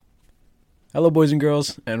Hello, boys and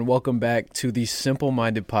girls, and welcome back to the Simple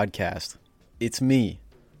Minded Podcast. It's me,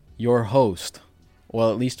 your host.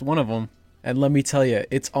 Well, at least one of them. And let me tell you,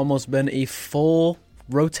 it's almost been a full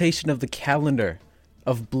rotation of the calendar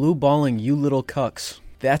of blue balling you little cucks.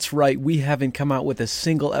 That's right, we haven't come out with a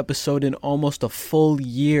single episode in almost a full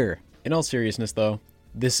year. In all seriousness, though,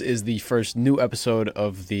 this is the first new episode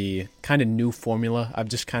of the kind of new formula I've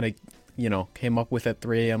just kind of, came up with at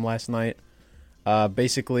 3 a.m. last night.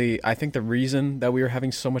 Basically, I think the reason that we were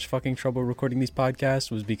having so much fucking trouble recording these podcasts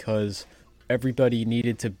was because everybody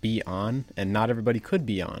needed to be on, and not everybody could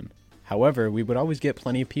be on. However, we would always get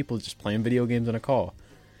plenty of people just playing video games on a call.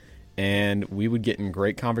 And we would get in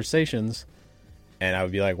great conversations, and I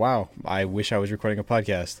would be like, wow, I wish I was recording a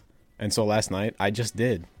podcast. And so last night, I just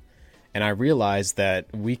did. And I realized that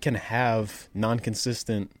we can have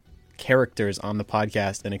non-consistent characters on the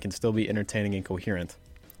podcast, and it can still be entertaining and coherent.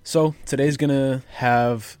 So today's going to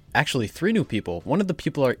have actually 3 new people. One of the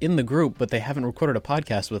people are in the group, but they haven't recorded a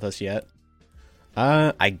podcast with us yet.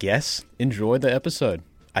 I guess enjoy the episode.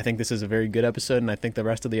 I think this is a very good episode, and I think the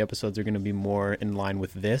rest of the episodes are going to be more in line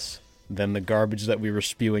with this than the garbage that we were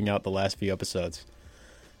spewing out the last few episodes.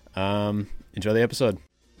 Enjoy the episode.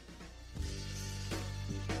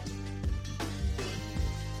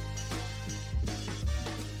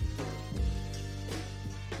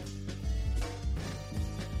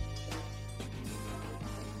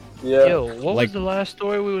 Yeah. Yo, what was the last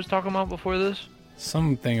story we was talking about before this?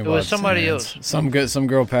 Something about It was somebody Xanax. else. Some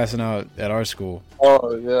girl passing out at our school.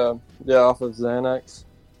 Oh, yeah, off of Xanax.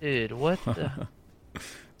 Dude, what the?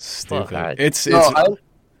 Stupid. Fuck,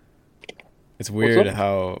 It's weird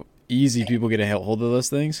how easy people get a hold of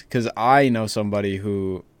those things. Because I know somebody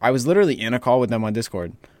who I was literally in a call with them on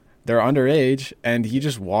Discord. They're underage, and he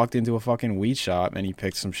just walked into a fucking weed shop and he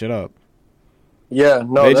picked some shit up. Yeah,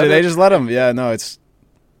 no, They just let him. Yeah, no, it's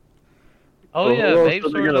Oh Well, yeah, who else vape are they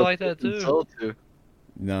stores are gonna like that too. sell to?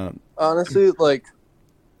 no. Honestly, like,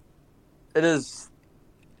 it is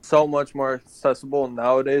so much more accessible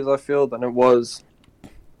nowadays, I feel, than it was a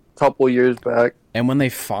couple years back. And when they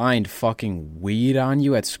find fucking weed on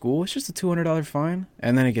you at school, it's just a $200 fine,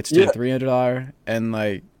 and then it gets to a $300, and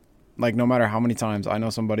like no matter how many times, I know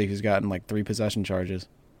somebody who's gotten like 3 possession charges.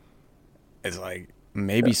 It's like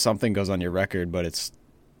maybe something goes on your record, but it's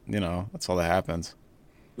that's all that happens.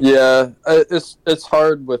 Yeah, it's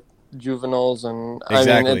hard with juveniles, and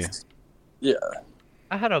Exactly. I mean, yeah.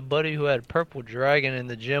 I had a buddy who had Purple Dragon in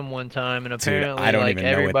the gym one time, and Dude, apparently, I don't like even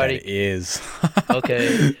everybody. know what that is.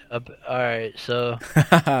 Okay, all right. So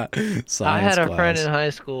Science I had a friend class. in high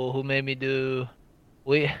school who made me do.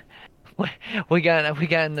 We got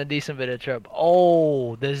in a decent bit of trouble.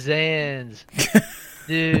 Oh, the Zans.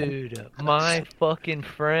 Dude, my fucking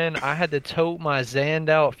friend, I had to tote my Zanned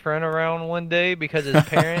out friend around one day because his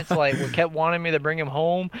parents kept wanting me to bring him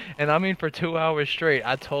home, and I mean for 2 hours straight.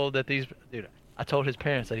 I told his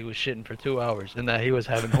parents that he was shitting for 2 hours and that he was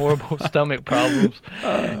having horrible stomach problems.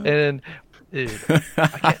 And dude,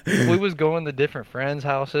 we was going to different friends'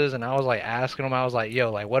 houses, and I was like asking him, I was like,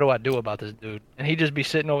 yo, like, what do I do about this dude? And he'd just be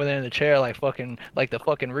sitting over there in the chair like the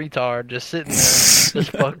fucking retard, just sitting there,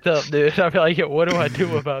 just fucked up, dude. I'd be like, yo, what do I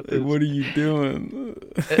do about this? What are you doing?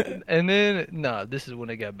 And then, this is when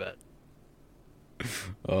it got bad.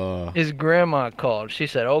 Uh, His grandma called. She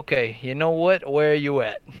said, okay, you know what? Where are you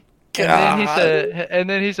at? God. And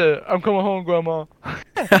then he said, I'm coming home, Grandma.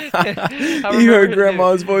 He heard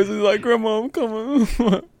Grandma's voice. He's like, Grandma, I'm coming.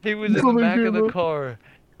 He was in the back of the car,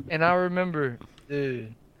 and I remember,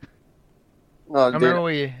 dude. No, I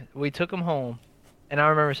remember we took him home, and I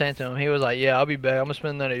remember saying to him, he was like, yeah, I'll be back. I'm gonna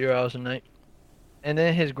spend the night at your house tonight. And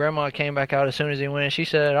then his grandma came back out as soon as he went. She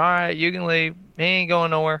said, all right, you can leave. He ain't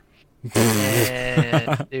going nowhere.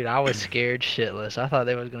 And dude, I was scared shitless. I thought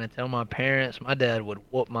they was gonna tell my parents. My dad would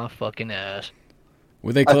whoop my fucking ass.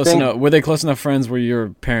 Were they close enough? Were they close enough friends where your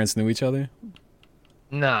parents knew each other?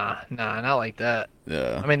 Nah, not like that.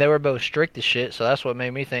 Yeah. I mean, they were both strict as shit, so that's what made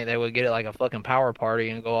me think they would get it like a fucking power party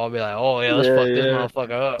and go all be like, oh yeah, let's fuck this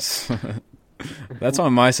motherfucker up. That's why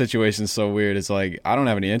my situation's so weird. It's like I don't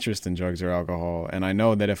have any interest in drugs or alcohol, and I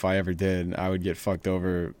know that if I ever did, I would get fucked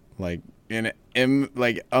over like in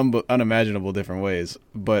unimaginable different ways.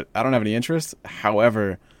 But I don't have any interest.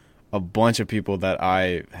 However, a bunch of people that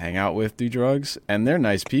I hang out with do drugs, and they're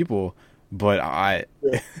nice people. But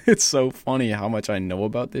it's so funny how much I know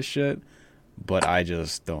about this shit, but I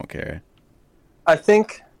just don't care. I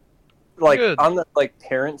think, like, Good. on the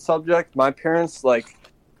parent subject, my parents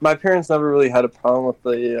never really had a problem with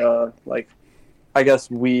the I guess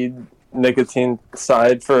weed nicotine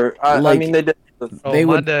side. I mean, they did Oh, They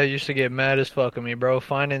my would- dad used to get mad as fuck at me, bro.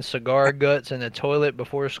 Finding cigar guts in the toilet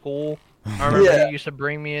before school. I remember Yeah. he used to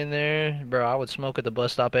bring me in there, bro. I would smoke at the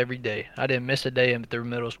bus stop every day. I didn't miss a day through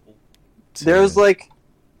middle school.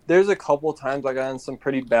 There's a couple times I got in some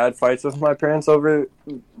pretty bad fights with my parents over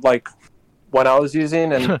like what I was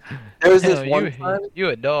using, and there was this Damn, one time. you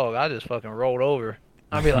a dog. I just fucking rolled over.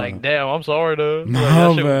 I'd be like, damn, I'm sorry, dude. Like, No,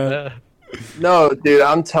 that shit was man. bad. No, dude,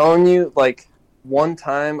 I'm telling you, like one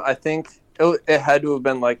time I think it had to have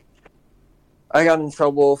been like I got in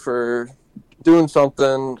trouble for doing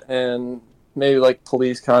something and maybe like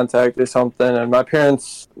police contact or something, and my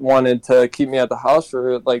parents wanted to keep me at the house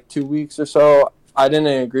for like 2 weeks or so. I didn't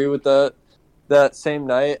agree with that. That same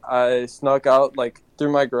night, I snuck out like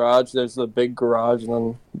through my garage. There's a big garage, and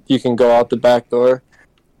then you can go out the back door.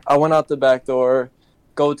 I went out the back door,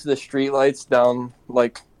 go to the street lights down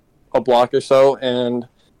like a block or so, and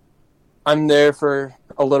I'm there for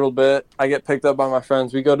a little bit. I get picked up by my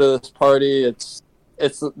friends. We go to this party. It's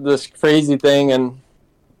this crazy thing, and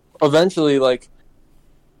eventually, like,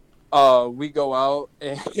 we go out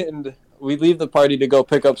and we leave the party to go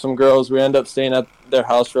pick up some girls. We end up staying at their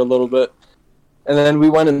house for a little bit. And then we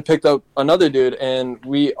went and picked up another dude, and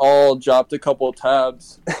we all dropped a couple of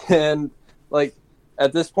tabs. And, like,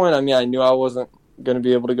 at this point, I mean, I knew I wasn't going to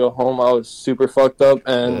be able to go home. I was super fucked up,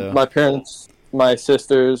 and my parents, my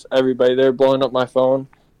sisters, everybody, they're blowing up my phone.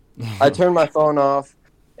 I turned my phone off,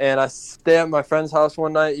 and I stay at my friend's house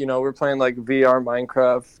one night. You know, we're playing, like, VR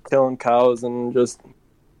Minecraft, killing cows, and just...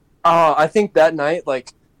 I think that night,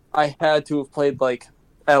 like, I had to have played, like,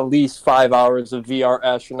 at least 5 hours of VR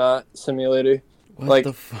Astronaut Simulator. What like,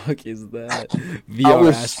 the fuck is that?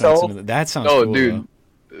 VR astronaut simulator. That sounds cool, dude.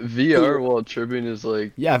 though. VR while tripping is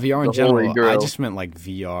like... Yeah, VR in the general. holy grail. I just meant like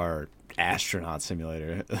VR astronaut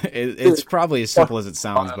simulator. It's probably as simple as it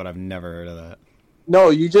sounds, but I've never heard of that.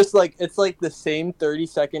 No, you just, like, it's like the same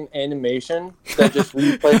 30-second animation that just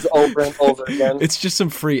replays over and over again. It's just some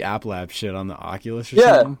free App Lab shit on the Oculus or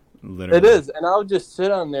Yeah, something. Literally. It is, and I would just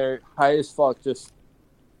sit on there high as fuck, just,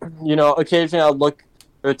 you know, occasionally I'd look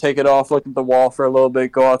or take it off, look at the wall for a little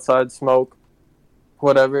bit, go outside, smoke,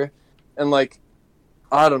 whatever, and, like,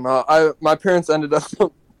 I don't know, my parents ended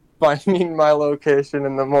up finding my location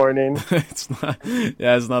in the morning. It's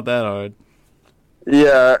not that hard.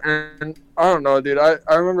 Yeah, and I don't know, dude, I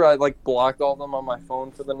remember I, like, blocked all of them on my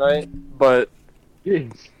phone for the night, but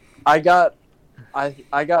I got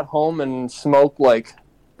home and smoked, like,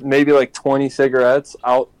 maybe like 20 cigarettes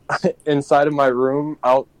out inside of my room,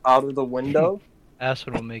 out of the window.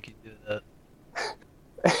 Acid will make you do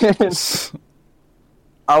And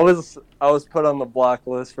I was put on the block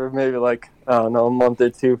list for maybe like, I don't know, a month or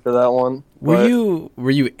two for that one. Were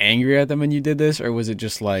you angry at them when you did this, or was it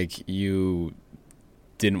just like you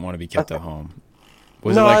didn't want to be kept at home?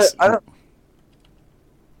 Was no, it like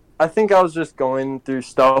I think I was just going through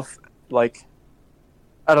stuff like,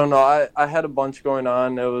 I don't know. I had a bunch going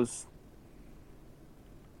on. It was,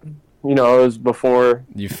 you know, it was before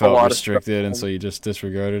you felt restricted, and so you just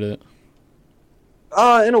disregarded it?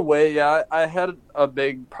 In a way, yeah. I had a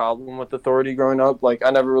big problem with authority growing up. Like,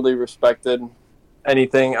 I never really respected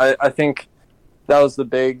anything. I think that was the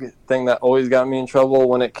big thing that always got me in trouble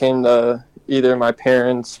when it came to either my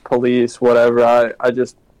parents, police, whatever. I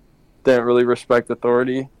just didn't really respect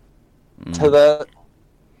authority to that.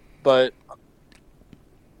 But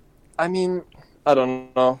I mean, I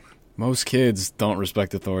don't know. Most kids don't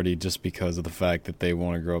respect authority just because of the fact that they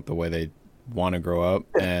want to grow up the way they want to grow up,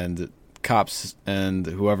 and cops and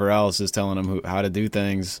whoever else is telling them how to do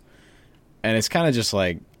things, and it's kind of just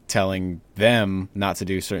like telling them not to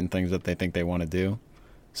do certain things that they think they want to do.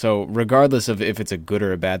 So regardless of if it's a good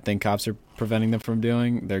or a bad thing cops are preventing them from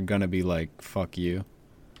doing, they're going to be like, fuck you.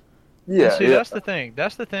 Yeah, see, that's the thing.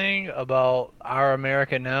 That's the thing about our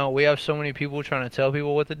America now. We have so many people trying to tell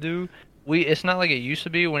people what to do. It's not like it used to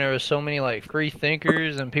be when there was so many like free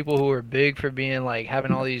thinkers and people who were big for being like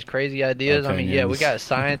having all these crazy ideas. I mean, yeah, we got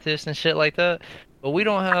scientists and shit like that, but we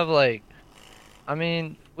don't have like, I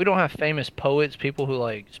mean, we don't have famous poets, people who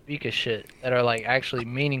like speak of shit that are like actually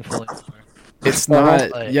meaningful anymore. It's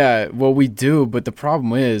not, like, yeah, well, we do, but the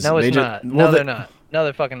problem is... No, it's not. No, they're not. No,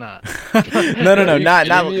 they're fucking not.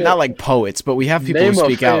 No, not like poets, but we have people who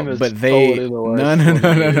speak out, but they... No.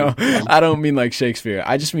 I don't mean like Shakespeare.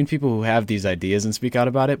 I just mean people who have these ideas and speak out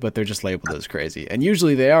about it, but they're just labeled as crazy. And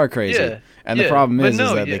usually they are crazy. Yeah, and the problem is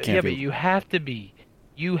that they can't be... Yeah, but you have to be.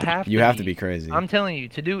 You have to be crazy. I'm telling you,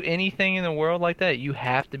 to do anything in the world like that, you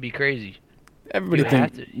have to be crazy. Everybody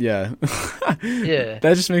thinks, yeah. Yeah.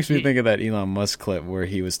 That just makes me think of that Elon Musk clip where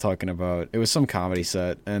he was talking about, it was some comedy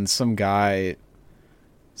set, and some guy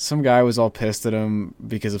some guy was all pissed at him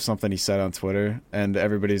because of something he said on Twitter, and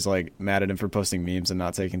everybody's like mad at him for posting memes and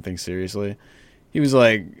not taking things seriously. He was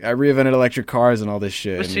like, I reinvented electric cars and all this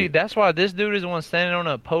shit. But see, that's why this dude is the one standing on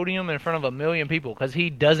a podium in front of 1 million people, because he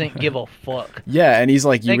doesn't give a fuck. Yeah, and he's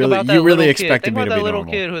like, you really expected me to be normal. Think about that little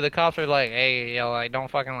kid who the cops are like, hey, yo, like,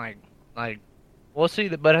 don't fucking like. We'll see.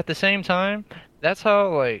 But at the same time, that's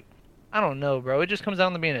how, like, I don't know, bro. It just comes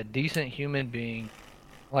down to being a decent human being.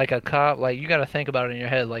 Like a cop, like, you got to think about it in your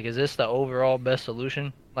head. Like, is this the overall best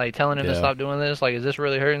solution? Like, telling him to stop doing this? Like, is this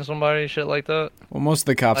really hurting somebody? Shit like that? Well, most of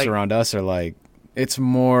the cops around us are like, it's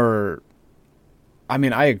more, I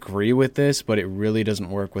mean, I agree with this, but it really doesn't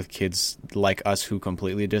work with kids like us who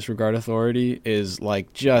completely disregard authority, is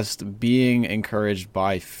like just being encouraged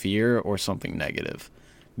by fear or something negative.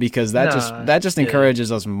 Because that just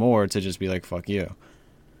encourages us more to just be like, fuck you.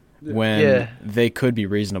 When they could be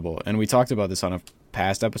reasonable. And we talked about this on a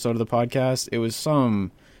past episode of the podcast. It was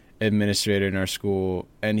some administrator in our school,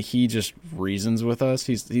 and he just reasons with us.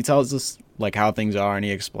 He tells us like how things are, and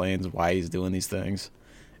he explains why he's doing these things.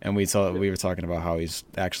 And we were talking about how he's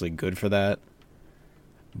actually good for that.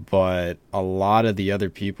 But a lot of the other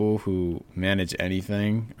people who manage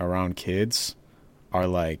anything around kids are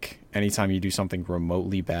like, anytime you do something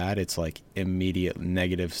remotely bad, it's like immediate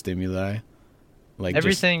negative stimuli. Like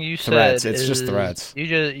everything you threats. said, it's just threats.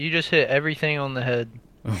 You just hit everything on the head.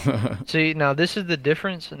 See, now this is the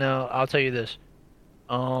difference. Now I'll tell you this.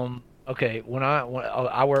 Okay, when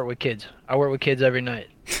I work with kids, I work with kids every night.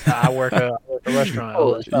 I work a restaurant. A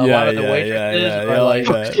lot of the waitresses are like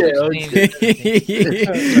so,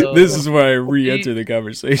 this is where I re-enter the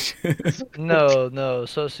conversation. No.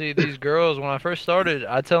 So see, these girls, when I first started,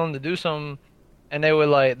 I tell them to do something, and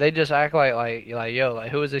they just act like yo,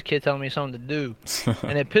 like, who is this kid telling me something to do?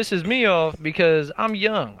 And it pisses me off because I'm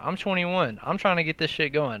young. I'm 21. I'm trying to get this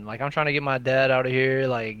shit going. Like, I'm trying to get my dad out of here,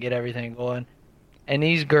 like, get everything going. And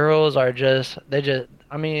these girls are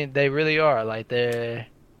I mean, they really are. Like, I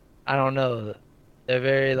don't know.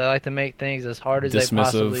 They like to make things as hard as dismissive, they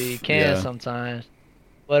possibly can sometimes.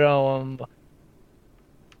 But,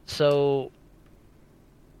 so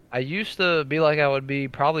I used to be like I would be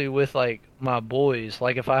probably with, like, my boys.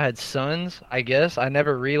 Like, if I had sons, I guess. I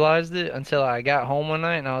never realized it until I got home one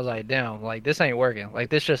night, and I was like, damn, like, this ain't working. Like,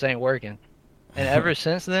 this just ain't working. And ever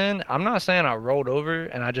since then, I'm not saying I rolled over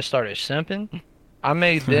and I just started simping. I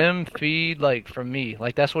made them feed, like, from me.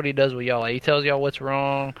 Like, that's what he does with y'all. Like, he tells y'all what's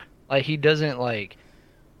wrong. Like, he doesn't, like,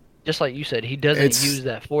 just like you said, he doesn't use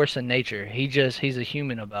that force in nature. He's a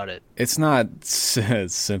human about it. It's not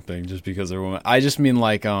simping just because they're women. I just mean,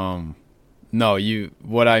 like,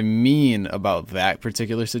 what I mean about that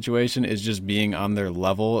particular situation is just being on their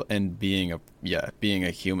level and being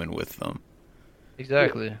a human with them.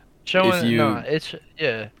 Exactly.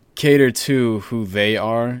 Showing, cater to who they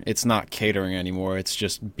are. It's not catering anymore. It's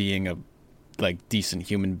just being a, like, decent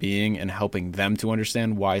human being and helping them to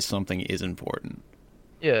understand why something is important.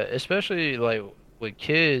 Yeah, especially, like, with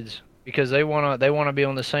kids, because they wanna be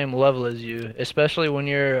on the same level as you, especially when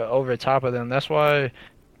you're over top of them. That's why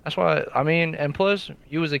I mean, and plus,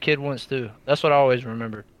 you was a kid once too. That's what I always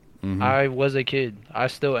remember. Mm-hmm. I was a kid. I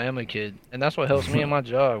still am a kid, and that's what helps me in my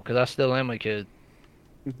job, because I still am a kid.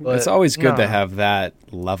 But it's always good to have that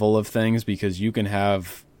level of things, because you can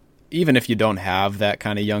have, even if you don't have that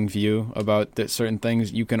kind of young view about certain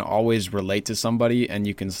things, you can always relate to somebody, and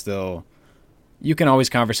you can always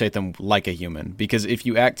conversate them like a human. Because if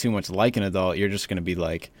you act too much like an adult, you're just going to be,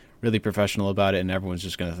 like, really professional about it, and everyone's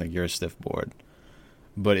just going to think you're a stiff board.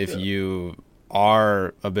 But if you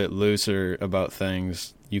are a bit looser about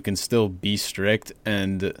things, you can still be strict,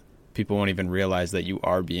 and people won't even realize that you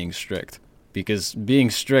are being strict. Because being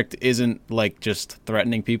strict isn't, like, just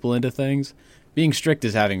threatening people into things. Being strict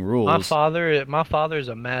is having rules. My father is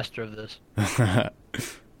a master of this.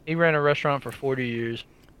 He ran a restaurant for 40 years.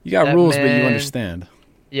 You got rules, but you understand.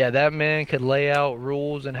 Yeah, that man could lay out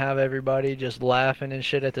rules and have everybody just laughing and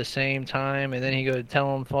shit at the same time, and then he go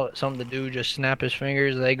tell them something to do, just snap his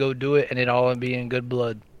fingers, and they go do it, and it all be in good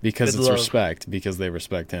blood. Because it's respect, because they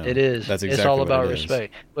respect him. It is. That's exactly it's all about what it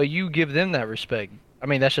respect. But you give them that respect. I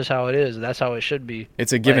mean, that's just how it is. That's how it should be.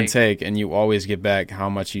 It's a give and take, and you always get back how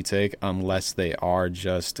much you take, unless they are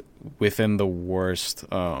just within the worst.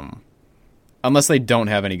 Unless they don't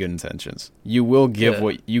have any good intentions, you will give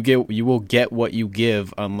what you get. You will get what you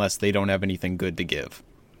give, unless they don't have anything good to give.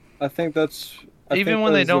 I think that's even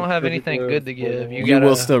when they don't have anything good to give, you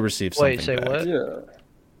will still receive something. Wait, say back. what? Yeah,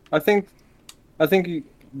 I think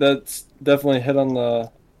that's definitely hit on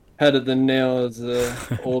the head of the nail, as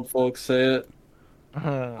the old folks say it.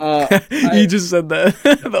 You just said that.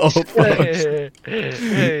 The old folks.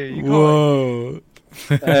 Hey, whoa.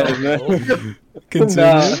 Hey, man. Continue.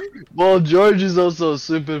 Nah. Well, George is also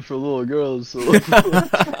simping for little girls, so George is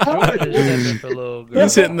stepping for little girls.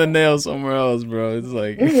 He's hitting the nail somewhere else, bro. It's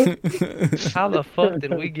like, How the fuck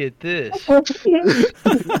did we get this? I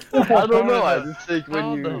don't know. I just think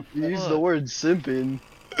How when the you use fuck? the word simping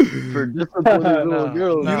for disciplining little No,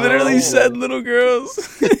 girls, you no. literally said little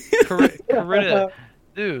girls. Corinna,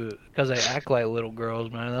 dude, because they act like little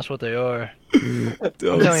girls, man. That's what they are. Don't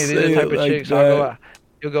I'm telling you, these are say the type it of like chicks. that.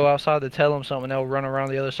 You'll go outside to tell them something, they'll run around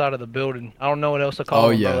the other side of the building. I don't know what else to call Oh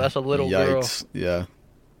them, yeah, bro. That's a little girl. Yikes. Yeah.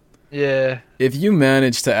 Yeah. If you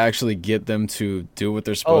manage to actually get them to do what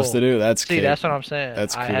they're supposed to do, that's See, cake. that's what I'm saying.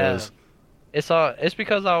 That's I kudos. have. It's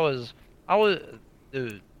because I was,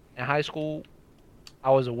 dude, in high school,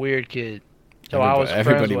 I was a weird kid. So I was friends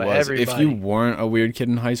with everybody. If you weren't a weird kid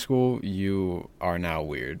in high school, you are now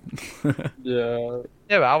weird. Yeah.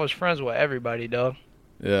 Yeah, but I was friends with everybody, dog.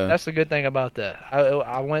 Yeah. That's the good thing about that.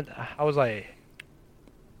 I was like,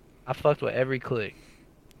 I fucked with every clique.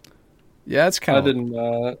 Yeah, it's kind I of. did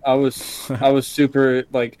not. I was super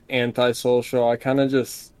like antisocial. I kind of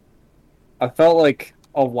just I felt like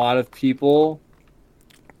a lot of people,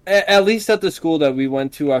 at least at the school that we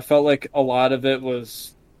went to, I felt like a lot of it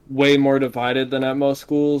was way more divided than at most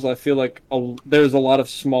schools. I feel like there's a lot of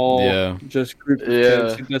small, just groups of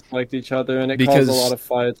kids who disliked each other, and it caused a lot of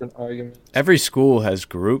fights and arguments. Every school has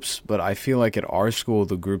groups, but I feel like at our school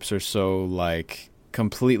the groups are so like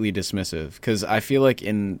completely dismissive, because I feel like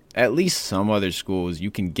in at least some other schools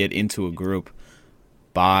you can get into a group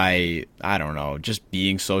by, I don't know, just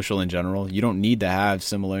being social in general. You don't need to have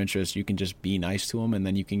similar interests. You can just be nice to them and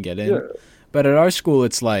then you can get in. But at our school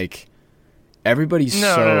it's like everybody's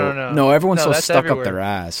everyone's so that's stuck everywhere. up their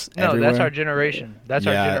ass. No, everywhere. that's our generation. That's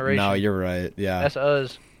our generation. No, you're right. Yeah. That's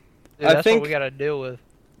us. Dude, I that's think- what we gotta deal with.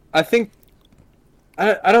 I think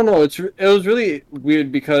I don't know. It was really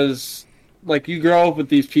weird because like you grow up with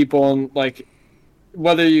these people, and like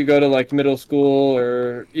whether you go to like middle school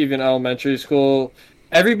or even elementary school,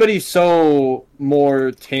 everybody's so more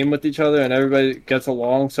tame with each other and everybody gets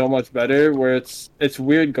along so much better, where it's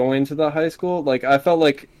weird going to the high school. Like I felt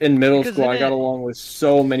like in middle Because school in I got it- along with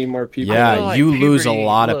so many more people. Yeah, I feel like you lose a puberty-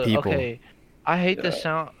 lot of look, people. Okay, I hate the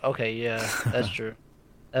sound. Okay, yeah, that's true.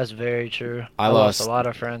 That's very true. I lost lost- a lot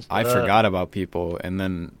of friends. to I that. forgot about people, and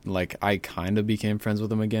then like I kind of became friends with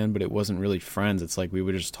them again, but it wasn't really friends. It's like we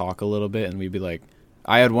would just talk a little bit, and we'd be like,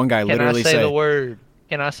 I had one guy Can literally I say say, the word?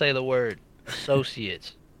 Can I say the word?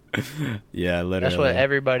 Associates. yeah, literally. That's what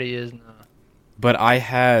everybody is now. But I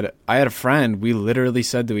had a friend. We literally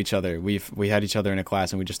said to each other, we had each other in a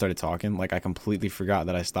class, and we just started talking. Like I completely forgot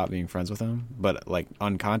that I stopped being friends with him, but like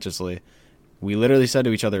unconsciously, we literally said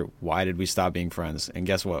to each other, "Why did we stop being friends?" And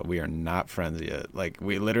guess what? We are not friends yet. Like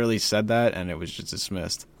we literally said that, and it was just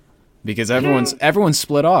dismissed because everyone's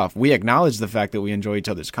split off. We acknowledge the fact that we enjoy each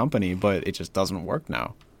other's company, but it just doesn't work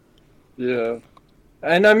now. Yeah.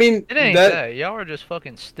 And I mean It ain't that. Y'all are just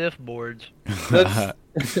fucking stiff boards. that's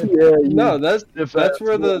no, that's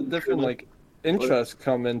where the different like interests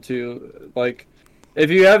come into. Like if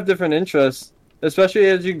you have different interests, especially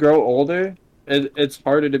as you grow older, it's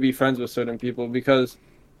harder to be friends with certain people because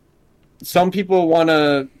some people want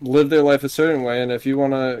to live their life a certain way, and if you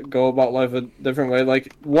want to go about life a different way,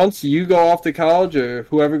 like once you go off to college or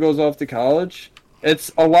whoever goes off to college,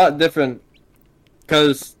 it's a lot different.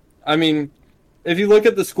 Because I mean, if you look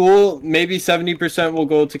at the school, maybe 70% will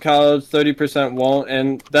go to college, 30% won't,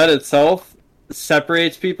 and that itself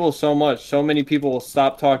separates people so much. So many people will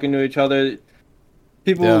stop talking to each other.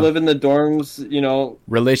 People who live in the dorms, you know.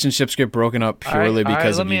 Relationships get broken up purely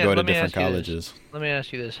because let of me- you go to let me different ask you this. colleges. Let me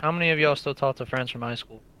ask you this: how many of y'all still talk to friends from high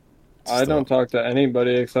school? I don't talk to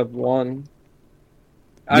anybody except one.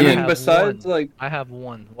 Yeah. I I mean, have besides, one. like, I have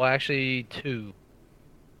one. Well, actually, two.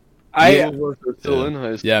 all I, of us are still Yeah. in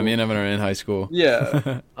high school. Yeah, me and Evan are in high school.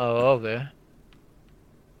 yeah, Oh, okay.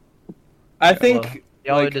 I think, Well,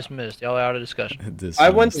 y'all are like, dismissed. Y'all are out of discussion. I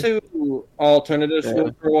went to alternative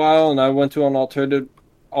school for a while, and I went to an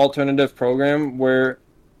alternative program where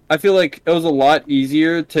I feel like it was a lot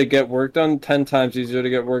easier to get work done, 10 times easier to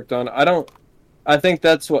get work done. I think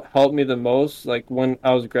that's what helped me the most, like when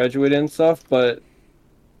I was graduating and stuff, but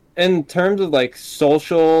in terms of like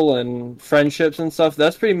social and friendships and stuff,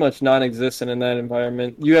 that's pretty much non-existent in that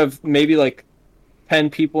environment. You have maybe like 10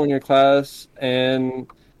 people in your class, and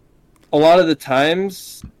a lot of the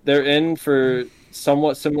times they're in for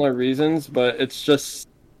somewhat similar reasons, but it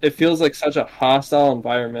feels like such a hostile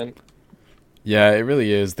environment. Yeah, it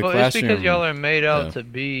really is. The Well, classroom. it's because y'all are made out yeah. to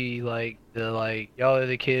be y'all are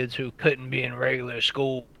the kids who couldn't be in regular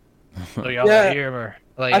school, so y'all Yeah, are here.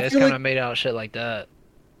 Like I it's feel kind of like- made out shit like that.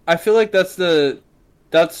 I feel like that's the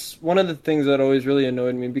that's one of the things that always really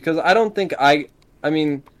annoyed me, because I don't think I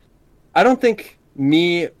don't think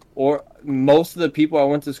me or most of the people I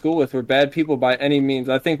went to school with were bad people by any means.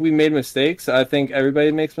 I think we made mistakes. I think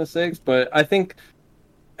everybody makes mistakes, but I think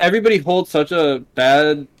everybody holds such a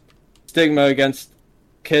bad stigma against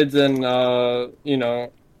kids and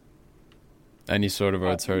Any sort of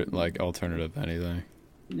alternative anything.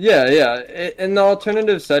 yeah. In the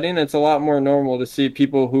alternative setting, it's a lot more normal to see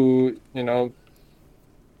people who,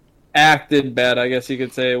 acted bad, I guess you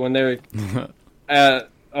could say, when they were at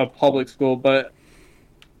a public school. But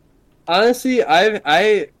honestly,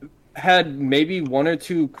 I had maybe one or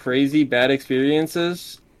two crazy bad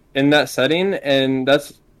experiences in that setting, and I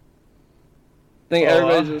think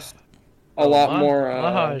everybody's just a lot more.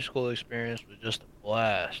 My high school experience was just a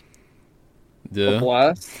blast. Yeah. A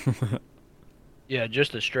blast. Yeah,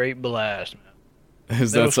 just a straight blast, man.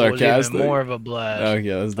 Is that sarcastic? Was even more of a blast. Oh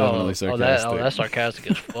yeah, that's definitely sarcastic. That's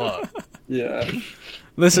sarcastic as fuck. Yeah.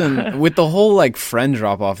 Listen, with the whole friend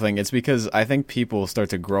drop off thing, it's because I think people start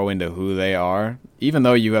to grow into who they are. Even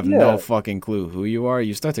though you have no fucking clue who you are,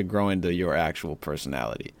 you start to grow into your actual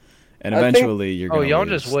personality. And eventually you're gonna y'all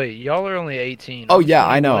lose. just wait. Y'all are only 18. Oh yeah,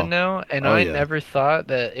 I know. Now, and I never thought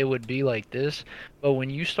that it would be like this. But when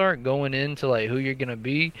you start going into who you're gonna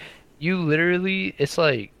be, you literally, it's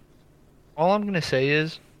all I'm gonna say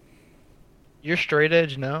is, you're straight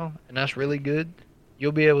edge now, and that's really good.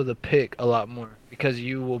 You'll be able to pick a lot more because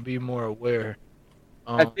you will be more aware.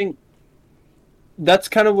 I think that's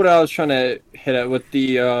kind of what I was trying to hit at with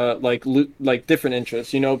the different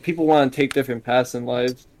interests. People want to take different paths in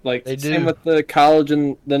life. They do. Same with the college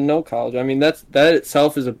and the no college. I mean, that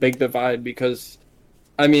itself is a big divide, because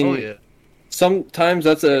sometimes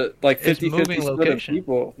that's a 50-50 split of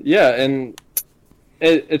people. Yeah, and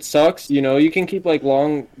it sucks. You can keep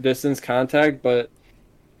long distance contact, but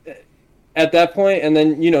at that point, and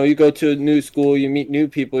then you go to a new school, you meet new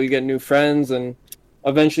people, you get new friends, and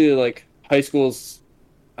eventually high school's,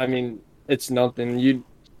 it's nothing. You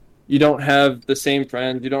don't have the same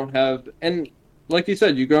friends. You don't have, and like you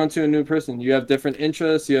said, you grow into a new person. You have different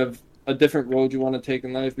interests. You have a different road you want to take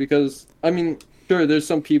in life. Because sure, there's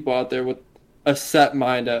some people out there with a set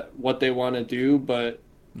mind at what they want to do, but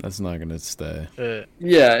that's not gonna stay.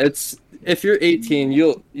 Yeah, it's, if you're 18,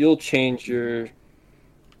 you'll change your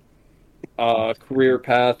career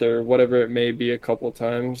path or whatever it may be a couple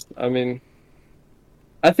times.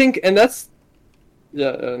 I think, and that's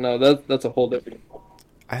a whole different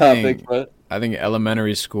topic. I think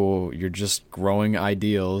elementary school, you're just growing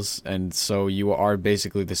ideals, and so you are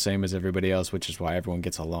basically the same as everybody else, which is why everyone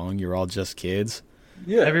gets along. You're all just kids.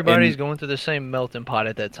 Yeah, everybody's going through the same melting pot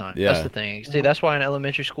at that time. Yeah. That's the thing. See, that's why in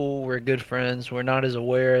elementary school we're good friends. We're not as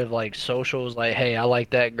aware of socials. Hey, I like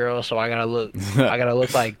that girl, so I gotta look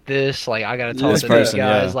like this. I gotta talk to these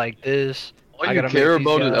guys like this. All you care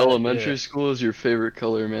about in elementary school is your favorite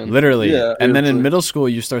color, man. Literally. Yeah, and then in middle school,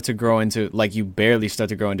 you start to grow into, you barely start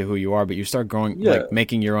to grow into who you are, but you start growing,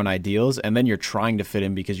 making your own ideals, and then you're trying to fit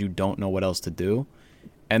in because you don't know what else to do.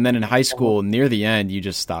 And then in high school, near the end, you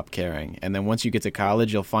just stop caring. And then once you get to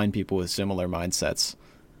college, you'll find people with similar mindsets.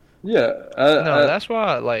 Yeah. That's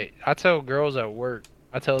why, I tell girls at work,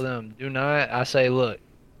 I tell them, I say, look,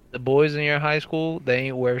 the boys in your high school, they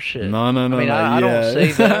ain't worth shit. No. I don't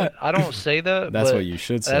say that. I don't say that. That's but what you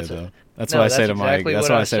should say, though. That's what I say to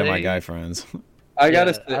my guy friends. I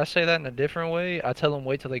say that in a different way. I tell them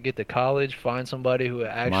wait till they get to college, find somebody who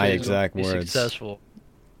actually is successful.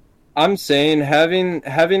 I'm saying having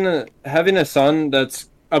a son that's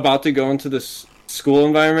about to go into this school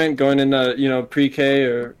environment, going into pre-K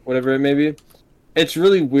or whatever it may be, it's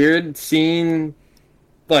really weird seeing,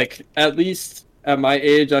 at least at my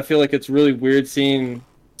age, I feel like it's really weird seeing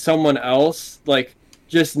someone else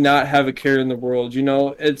just not have a care in the world.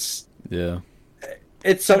 It's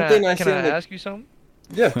something I see. Can I ask you something?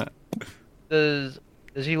 Yeah. Does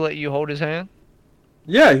he let you hold his hand?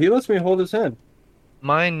 Yeah, he lets me hold his hand.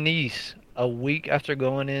 My niece, a week after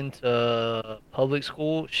going into public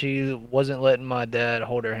school, she wasn't letting my dad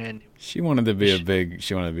hold her hand. She wanted to be a big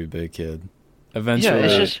kid. Eventually,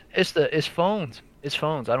 yeah, it's phones. It's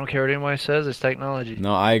phones. I don't care what anybody says. It's technology.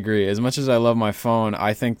 No, I agree. As much as I love my phone,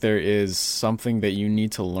 I think there is something that you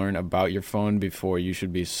need to learn about your phone before you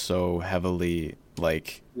should be so heavily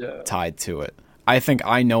tied to it. I think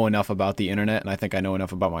I know enough about the internet, and I think I know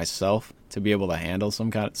enough about myself to be able to handle some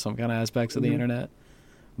kind of aspects of the internet.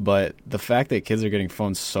 But the fact that kids are getting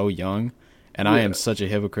phones so young, and I am such a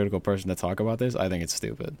hypocritical person to talk about this, I think it's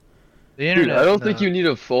stupid. The internet, dude, I don't think you need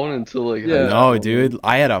a phone until No, dude.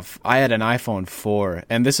 I had an iPhone 4,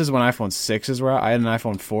 and this is when iPhone 6s were out. I had an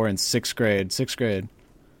iPhone 4 in 6th grade.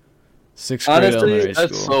 6th grade Honestly, elementary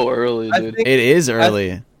That's school. so early, I dude. think It is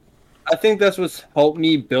early. I think that's what's helped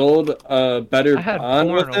me build a better I had bond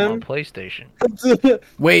porn with on my him. PlayStation.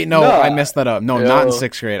 Wait, no, No, I messed that up. No, not in Yo.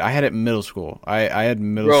 6th grade. I had it in middle school. I had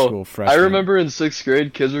middle Bro, school freshman. I remember in 6th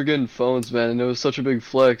grade, kids were getting phones, man, and it was such a big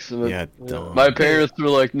flex. And Yeah, dumb. my parents were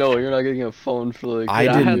like, "No, you're not getting a phone for like." I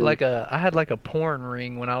Dude, didn't- I had like a porn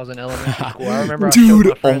ring when I was in elementary school. I remember I Dude, showed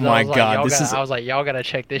my oh friends, my I was like, God, y'all this gotta, is- I was like, y'all gotta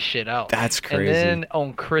check this shit out. That's crazy. And then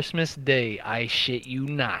on Christmas Day, I shit you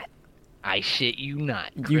not.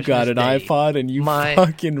 You got an Christmas Day, iPod and you my-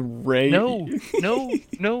 fucking raped.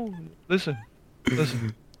 No. Listen.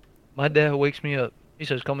 My dad wakes me up. He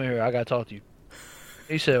says, "Come here. I gotta talk to you."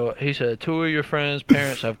 He said, 2 of your friends'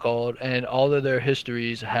 parents have called, and all of their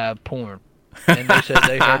histories have porn, and they said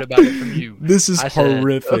they heard about it from you. This is I said-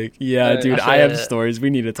 horrific. Yeah, dude, I I have said, stories. We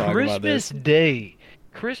need to talk about Christmas this. Day,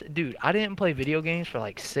 dude, I didn't play video games for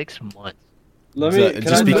like 6 months.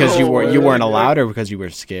 Just because you weren't allowed or because you were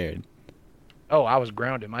scared? Oh, I was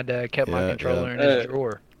grounded. My dad kept my Yeah, controller in yeah. his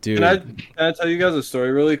drawer. Dude, Can I tell you guys a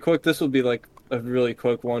story really quick? This will be like a really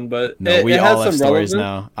quick one, but no, we it all has have some stories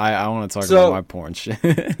relevance. now. I want to talk So- about my porn shit.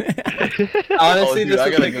 Honestly, Oh, dude, this I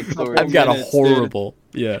will got a take good couple story. I've got a minutes, dude. horrible.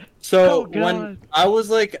 Yeah. So Oh, God. when I was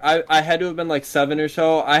like, I had to have been like 7 or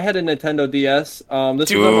so. I had a Nintendo DS. This was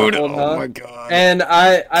Dude, on my old oh house. my god. And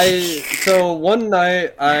so one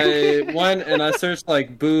night I went and I searched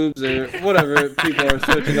like boobs or whatever people are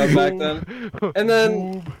searching up back then. And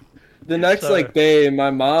then the next Sorry. like day, my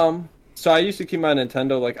mom. So I used to keep my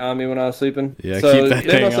Nintendo like on me when I was sleeping. Yeah, so keep that they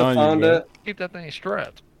thing must have on you, found bro. it. Keep that thing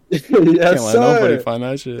strapped. Yes, Can't let nobody sir. find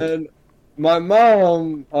that shit. And my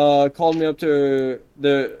mom called me up to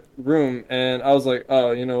the room, and I was like,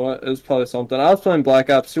 "Oh, you know what? It was probably something." I was playing Black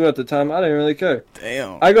Ops 2 at the time. I didn't really care.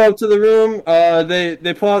 Damn. I go up to the room.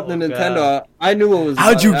 They pull out the Oh, Nintendo. God. I knew what was.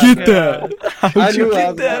 How'd you about to get happen. that? I How'd you knew I get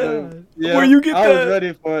was about that? to. Yeah, Where you get I that? was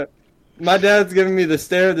ready for it. My dad's giving me the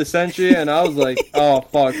stare of the century, and I was like, "Oh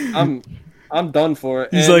fuck, I'm done for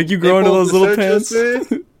it." He's And like, you they grow into pulled those the little search pants?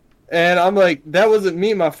 history, and I'm like, "That wasn't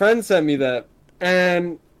me. My friend sent me that."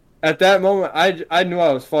 And at that moment, I knew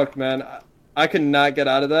I was fucked, man. I could not get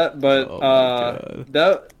out of that. But Oh my God.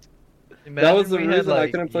 that was the Imagine we had, reason I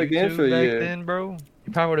like, couldn't play games YouTube for a back year. then, bro.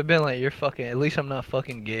 You probably would have been like, "You're fucking. At least I'm not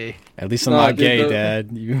fucking gay." At least I'm Nah, not dude, gay, the- Dad.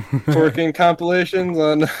 You... Twerking compilations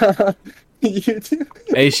on YouTube.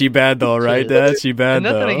 Hey, she bad though, right, Dad? She bad And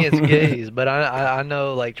though. nothing against gays, but I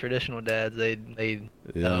know like traditional dads, they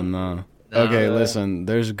Yeah, no. No. Okay, listen.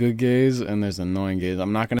 There's good gays and there's annoying gays.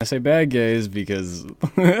 I'm not gonna say bad gays because.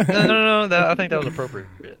 no. I think that was appropriate.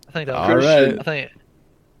 I think that was All right.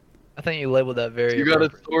 I think you labeled that very. You got a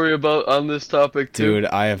appropriate. story about on this topic too? Dude,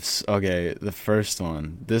 I have. Okay, the first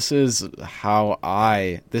one. This is how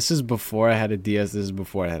I. This is before I had a DS. This is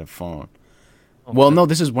before I had a phone. Okay. Well, no,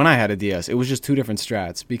 this is when I had a DS. It was just two different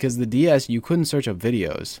strats because the DS you couldn't search up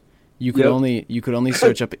videos. You could Yep. only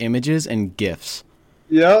search up images and GIFs.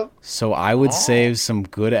 Yep. So I would Oh. save some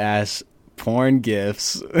good ass porn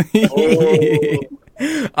GIFs Oh.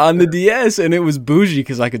 on the DS, and it was bougie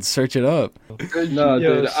because I could search it up. No,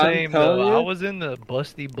 Yo, dude, same I'm telling though. you. I was in the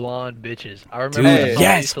busty blonde bitches. I remember Dude, the song I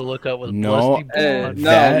yes. used to look up was No, busty Hey, blonde. no,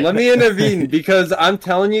 That- let me intervene because I'm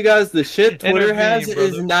telling you guys, the shit Twitter Intervene, has is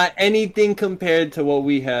brother. not anything compared to what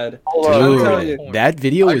we had. Hold on, I'm telling Dude, you. that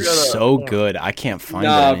video I was gotta- so good. I can't find it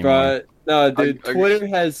Nah, anymore. bro. No, dude, I- Twitter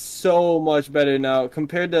has so much better now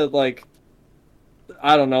compared to like,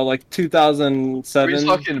 I don't know, like 2007. Are we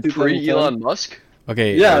talking pre 2010. Elon Musk?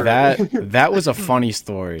 Okay, Yeah, that right. that was a funny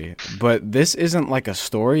story, but this isn't like a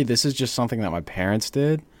story. This is just something that my parents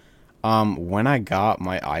did. When I got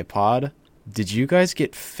my iPod, did you guys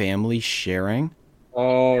get family sharing?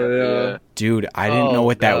 Oh yeah. Dude, I didn't know Oh,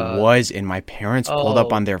 what that God. was, and my parents pulled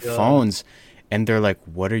up Oh, on their God. phones, and they're like,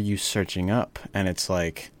 "What are you searching up?" And it's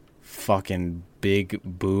like, "Fucking big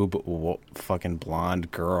boob, fucking blonde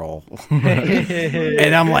girl."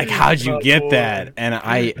 And I'm like, "How'd you get that?" And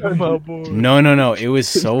no. It was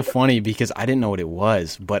so funny because I didn't know what it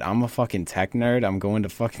was, but I'm a fucking tech nerd. I'm going to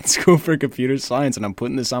fucking school for computer science, and I'm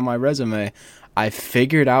putting this on my resume. I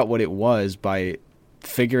figured out what it was by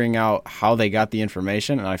figuring out how they got the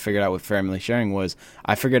information, and I figured out what family sharing was.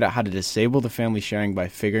 I figured out how to disable the family sharing by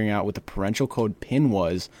figuring out what the parental code pin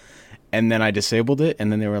was, and then I disabled it,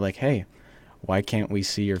 and then they were like, "Hey, why can't we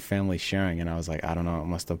see your family sharing?" And I was like, "I don't know, it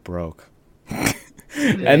must have broke."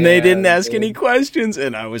 And they didn't ask any questions,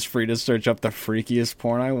 and I was free to search up the freakiest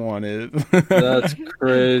porn I wanted. That's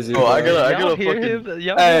crazy. Oh, I bro. gotta Y'all hear fucking- him?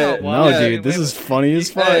 Y'all Hey, hear how No, wild Yeah, dude, this wait, is funny as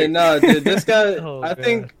fuck. Hey, no, dude, this guy. Oh, I God.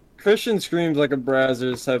 think Christian screams like a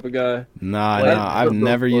Brazzers type of guy. Nah, Wait, I've what the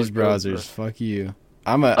never fuck used is browsers. that? Fuck you.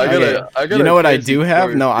 I got you know a what I crazy do have?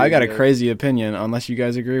 story No, for I you got a guys. crazy opinion. Unless you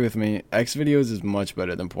guys agree with me, X videos is much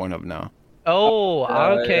better than Pornhub now. Oh,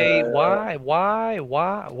 okay. Yeah. Why?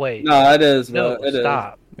 Wait. No, it is, bro. No, It is.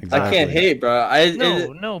 stop. I can't Exactly. hate,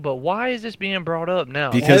 bro. No, but why is this being brought up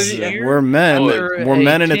now? Because Have you- we're men. After We're a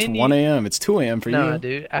men, and it's 10 1 a.m. It's 2 a.m. for Nah, you.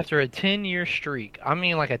 dude. After a 10-year streak, I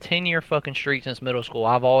mean like a 10-year fucking streak since middle school,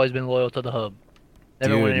 I've always been loyal to the hub.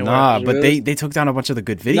 Never went Dude, anywhere nah, else. but Really? they took down a bunch of the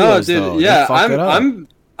good videos. No, dude. Though. They Yeah, fucked it up.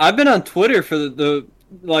 I've been on Twitter for the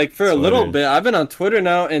like for a little Twitter. bit. I've been on Twitter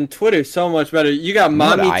now, and Twitter's so much better. You got You know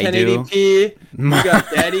what mommy I do? 1080p. You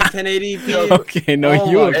got daddy 1080p. Okay, no, Oh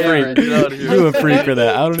you my a God. freak. Get out of here. You a freak for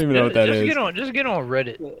that. I don't even know what that just is. Get on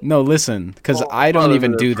Reddit. No, listen, because Oh, I don't not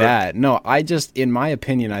even even do a frick. that. No, I just, in my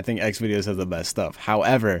opinion, I think X videos has the best stuff.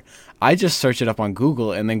 However, I just search it up on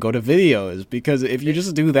Google and then go to videos because if you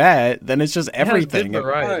just do that, then it's just It has everything. good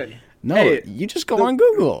variety. No, Hey, you just go the- on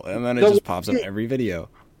Google and then it the- just pops up every video.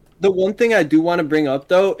 The one thing I do want to bring up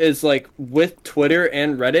though is like with Twitter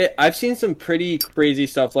and Reddit, I've seen some pretty crazy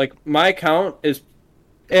stuff. Like my account it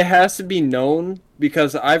has to be known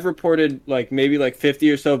because I've reported like maybe like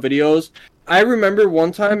 50 or so videos. I remember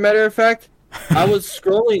one time, matter of fact, I was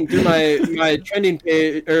scrolling through my trending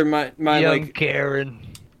page or my Young like Karen.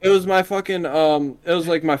 it was my fucking it was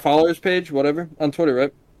like my followers page, whatever, on Twitter,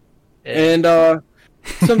 right? Yeah. And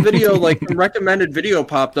some video like a recommended video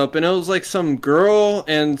popped up, and it was like some girl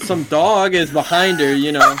and some dog is behind her,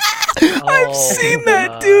 you know. I've Oh, seen that,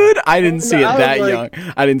 God. dude. I didn't see it I was that like-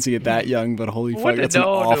 young. I didn't see it that young, but holy What fuck, the that's an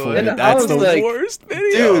dog awful doing? video. And I That's the was like, worst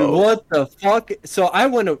video. Dude, what the fuck? So I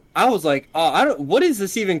was like, oh, I don't. What is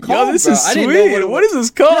this even called? Yo, this bro? is I sweet. didn't know What is this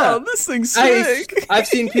called? Yeah. This thing's sick. I've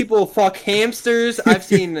seen people fuck hamsters. I've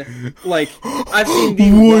seen like I've seen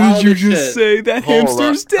the What did you wildest just shit. say? That Hold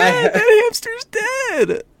hamster's up. dead. That hamster's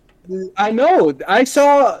dead. I know. I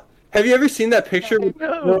saw. Have you ever seen that picture? With,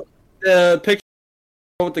 No. the picture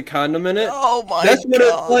with the condom in it. Oh my That's what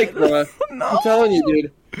god. it's like, bro. No. I'm telling you,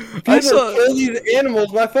 dude. I People saw- kill these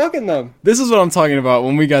animals by fucking them. This is what I'm talking about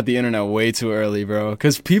when we got the internet way too early, bro.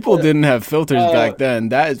 Because people didn't have filters back then.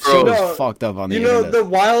 That shit was No, fucked up on the You know, internet. the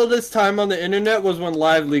wildest time on the internet was when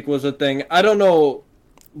Live Leak was a thing. I don't know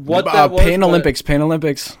what that was. Pain but- Olympics, Pain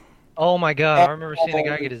Olympics. Oh my God! I remember seeing a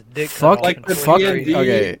guy get his dick cut Fuck- off Like in the fourth fuck- grade. B&D,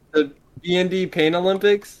 okay. the B&D Pain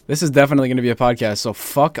Olympics. This is definitely going to be a podcast, so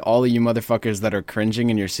fuck all of you motherfuckers that are cringing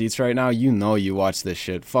in your seats right now. You know you watch this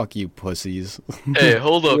shit. Fuck you pussies. Hey,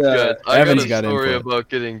 hold up, Yeah. guys. I Evan's got a got story input. about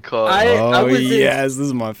getting caught. Oh, was in- yes, this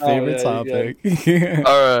is my favorite yeah, you topic.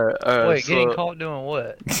 Alright, Wait, so, getting caught doing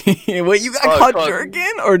what? Wait, you got Caught- caught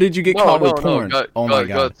jerking? Or did you get No, caught no, with no, porn? got- Oh my got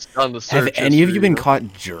god. on the Have search any of you history, been you know?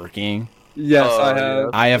 caught jerking? Yes, Oh, I have. yeah.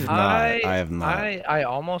 I have not. I have not. I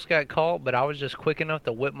almost got caught, but I was just quick enough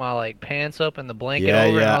to whip my like pants up and the blanket Yeah,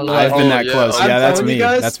 over. And yeah. I was I've like, been oh, that yeah. close. I'm Yeah, that's telling me. you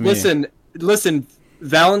guys, That's me. Listen.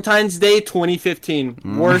 Valentine's Day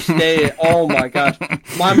 2015, worst day. Oh my gosh.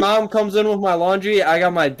 My mom comes in with my laundry. I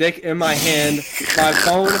got my dick in my hand, my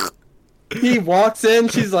phone. He walks in.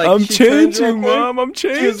 She's like, I'm she turns real changing, quick. Mom. I'm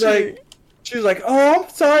changing. She was like, "Oh, I'm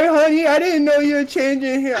sorry, honey. I didn't know you were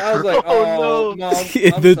changing here." I was like, Oh, "Oh, no. Mom,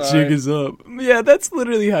 I'm The sorry." jig is up. Yeah, that's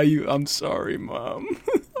literally how you. I'm sorry, Mom.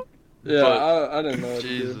 Yeah, But- I didn't know. What to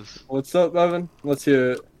do. Jesus. What's up, Evan? Let's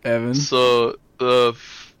hear it. Evan. So,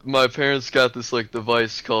 my parents got this like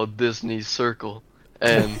device called Disney Circle,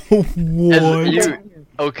 and What?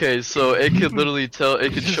 okay, so it could literally tell,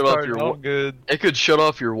 it could shut off your, good. it could shut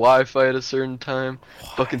off your Wi-Fi at a certain time,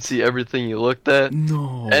 fucking see everything you looked at,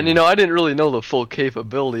 No. and you know I didn't really know the full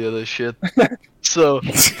capability of this shit, so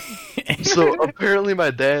apparently my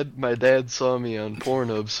dad saw me on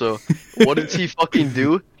Pornhub. So what does he fucking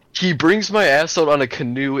do? He brings my ass out on a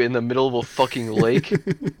canoe in the middle of a fucking lake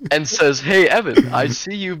and says, "Hey Evan, I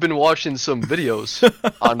see you've been watching some videos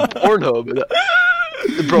on Pornhub."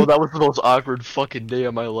 Bro, that was the most awkward fucking day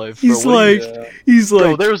of my life. Bro. He's What do you- like, he's bro,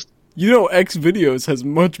 like, there's you know, X videos has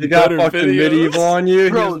much You got better fucking videos. medieval on you.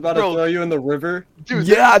 Bro, he was about bro. to throw you in the river. dude,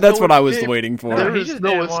 Yeah, there's that's no what I was escape. waiting for. There He is just no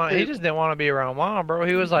didn't want. He escape. just didn't want to be around mom, bro.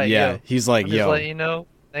 He was like, Yeah, yo, he's like, I'm just yo. letting you know.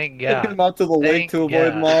 Thank Took God. him out to the lake Thank to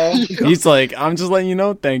avoid God. mom. He's like, I'm just letting you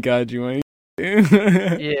know. Thank God you ain't. Yeah.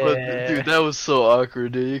 But, dude, that was so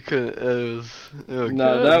awkward, dude. You couldn't. It was. Oh,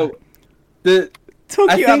 No, God. Took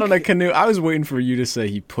I you out think- on a canoe. I was waiting for you to say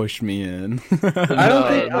he pushed me in. I don't No,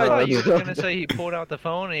 think. I no, thought you no. were gonna say he pulled out the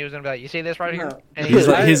phone and he was gonna be like, "You see this right here?" No. And he's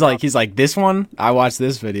was like, he's like, this one. I watched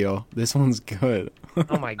this video. This one's good.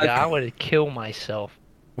 "Oh my God, I would have killed myself."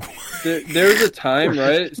 There was a time,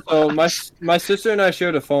 right? So my sister and I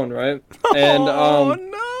shared a phone, right? And oh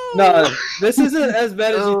No, this isn't as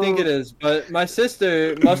bad as you think it is. But my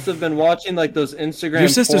sister must have been watching like those Instagram. Your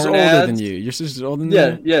sister's porn older ads. than you. Your sister's older than Yeah,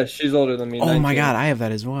 you? yeah, she's older than me. Oh 19. my god, I have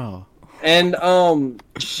that as well. And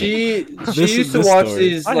she This used to this watch story.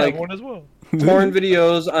 these I like have one as well. porn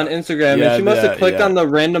videos on Instagram, Yeah, and she must have clicked yeah. on the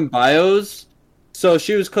random bios. So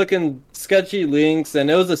she was clicking sketchy links,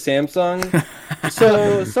 and it was a Samsung.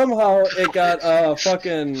 So somehow it got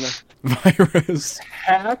fucking Virus.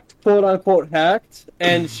 hacked, quote unquote hacked,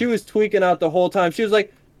 and she was tweaking out the whole time. She was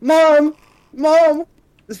like, "Mom, mom,"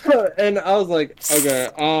 and I was like, "Okay,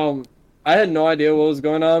 I had no idea what was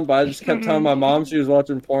going on, but I just kept telling my mom she was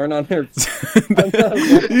watching porn on her."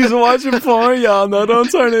 He's watching porn, y'all. No, don't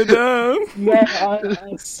turn it down.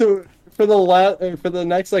 No, so for the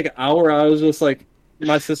next like hour, I was just like,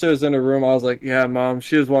 my sister was in a room. I was like, "Yeah, mom,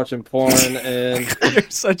 she was watching porn," and You're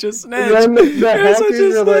such a snitch. then the You're such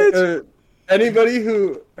hackers a were snitch. like, anybody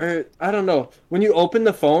who, I don't know, when you open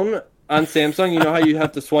the phone on Samsung, you know how you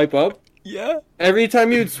have to swipe up. Yeah. Every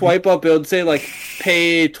time you'd swipe up, it would say like,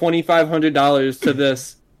 "Pay $2,500 to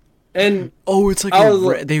this," and Oh, it's like I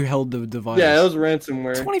was they held the device. yeah, it was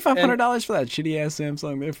ransomware. $2,500 for that shitty ass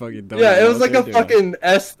Samsung. They're fucking dumb. Yeah, it was What like a they're doing. fucking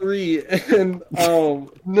S3, and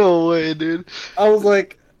No way, dude. I was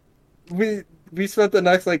like, we spent the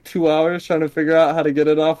next like 2 hours trying to figure out how to get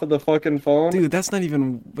it off of the fucking phone. Dude, that's not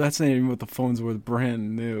even what the phones were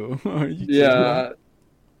brand new. Are you kidding? Yeah,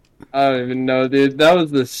 I don't even know, dude. That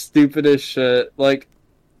was the stupidest shit. Like,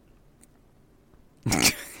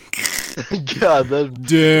 God, that.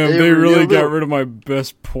 Damn, Hey, they really yo, got bro. rid of my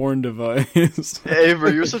best porn device. Hey, bro,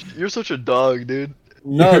 you're such a dog, dude.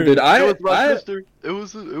 no, dude, It was my I sister. It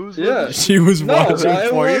was. Yeah. She was no, watching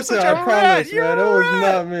it porn. You're wasn't. such a I rat. promise, You're man. It a was rat.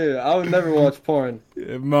 not me. I would never watch porn.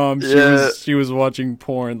 Yeah, Mom, Yeah. she was watching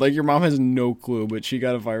porn. Like, your mom has no clue, but she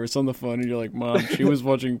got a virus on the phone, and you're like, Mom, she was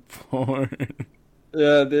watching porn.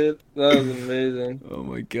 Yeah, dude, that was amazing. Oh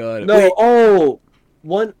my god. No, Wait,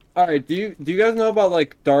 one. All right, do you guys know about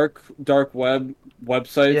like dark web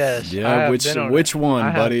websites? Yes. I yeah, have which been on which it. one,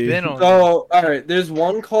 I have buddy? been on it. So, all right, there's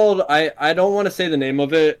one called I don't want to say the name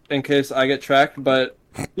of it in case I get tracked, but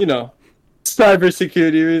you know,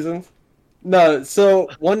 cybersecurity reasons. No, so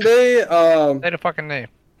one day Say the fucking name.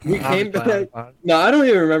 we I'm came just back. playing. No, I don't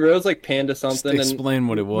even remember. It was like Panda Just something, and explain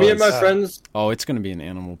what it was. me and my friends. Oh, it's gonna be an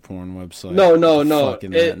animal porn website. No, What the no, fuck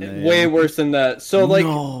in that name? way worse than that. So like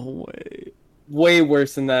no way. way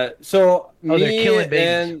worse than that. So Oh, they're me killing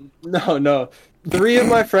babies. and no, 3 of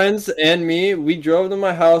my friends and me, we drove to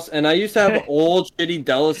my house, and I used to have an old shitty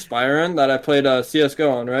Dell Aspiron that I played CS:GO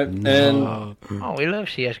on, right? And No. Oh, we love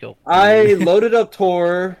CS:GO. I loaded up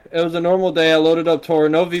Tor. It was a normal day. I loaded up Tor,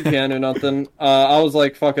 no VPN or nothing. I was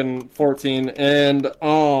like fucking 14, and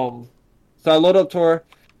so I load up Tor,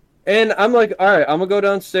 and I'm like, all right, I'm gonna go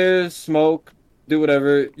downstairs, smoke, do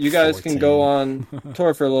whatever. You guys can go on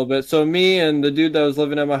Tor for a little bit. So me and the dude that was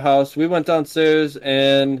living at my house, we went downstairs,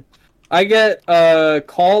 and I get a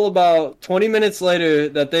call about 20 minutes later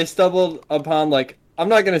that they stumbled upon, like, I'm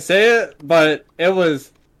not gonna say it, but it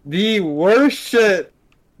was the worst shit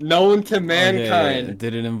known to mankind. Okay,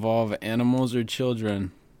 did it involve animals or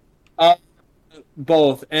children?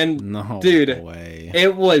 Both. And No dude, way.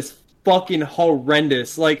 it was fucking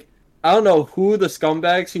horrendous. Like, I don't know who the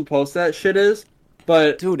scumbags who post that shit is,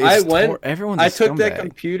 but Dude, I it's went, everyone's I a took that scumbag.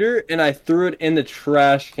 computer and I threw it in the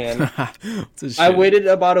trash can. It's a shit. I waited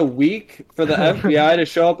about a week for the FBI to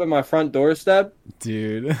show up at my front doorstep.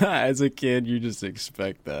 Dude, as a kid, you just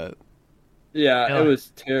expect that. Yeah, You're it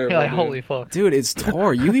was terrible. You're like, dude. holy fuck. Dude, it's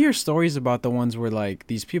Tor. You hear stories about the ones where, like,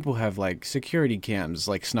 these people have, like, security cams,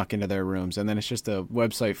 like, snuck into their rooms, and then it's just a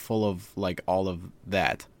website full of, like, all of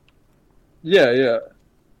that. Yeah, yeah.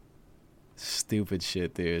 Stupid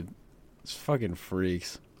shit, dude. It's fucking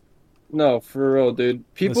freaks. No, for real, dude.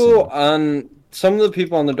 People Listen. some of the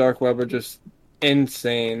people on the dark web are just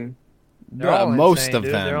insane. They're all Most insane, of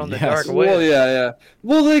dude. them, They're on the yes. dark web. Well, yeah.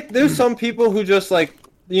 Well, like, there's some people who just, like,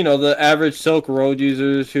 you know, the average Silk Road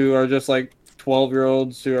users who are just, like,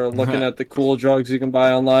 12-year-olds who are looking at the cool drugs you can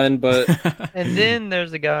buy online, but, And then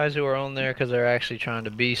there's the guys who are on there because they're actually trying to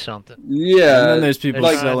be something. yeah. And then there's people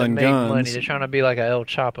They're trying selling to make guns. money. They're trying to be like a El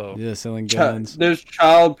Chapo. Yeah, selling guns. There's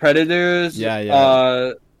child predators.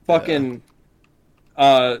 Yeah. Fucking,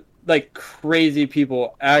 like, crazy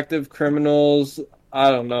people. Active criminals.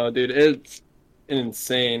 I don't know, dude. It's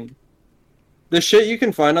insane. The shit you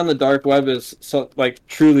can find on the dark web is so, like,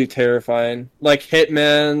 truly terrifying. Like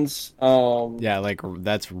hitmans. Yeah, like,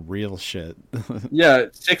 that's real shit. Yeah,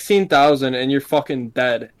 16,000 and you're fucking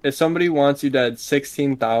dead. If somebody wants you dead,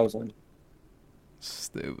 16,000.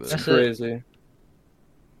 Stupid. It's That's it. crazy.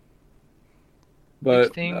 But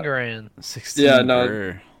 16 grand. 16 Yeah, no.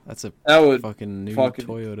 grr. That's a That would fucking new fucking-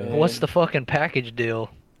 Toyota. What's the fucking package deal?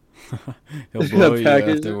 He'll blow you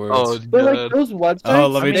package. afterwards. Oh, But like God. those websites, Oh,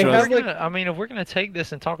 let me they try- have like If we're gonna take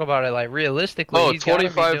this and talk about it like realistically, Oh, he's gotta be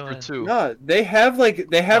 25 doing... for 2. no, they have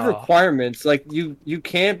Oh. requirements. Like you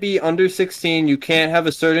can't be under 16. You can't have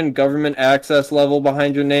a certain government access level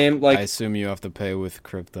behind your name. I Like assume you have to pay with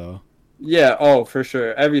crypto. yeah, oh for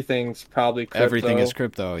sure. Everything's probably crypto. Everything is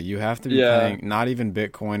crypto. You have to be Yeah. paying not even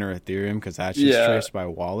Bitcoin or Ethereum because that's just Yeah. traced by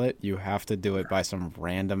wallet. You have to do it by some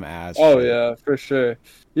random ass. Oh shit. yeah, for sure.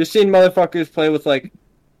 You've seen motherfuckers play with like,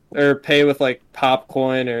 or pay with like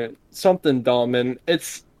Popcoin or something dumb, and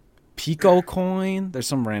it's Pico coin. There's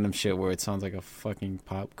some random shit where it sounds like a fucking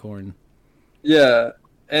popcorn. yeah,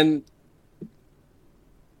 and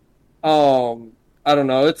I don't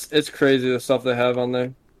know. It's crazy the stuff they have on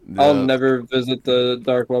there. I'll The- never visit the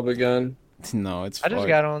dark web again. No, it's. I just fucked.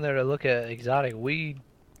 got on there to look at exotic weed.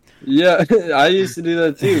 Yeah, I used to do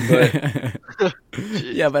that too, but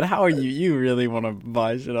Yeah, but how are you? You really want to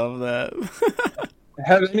buy shit off that?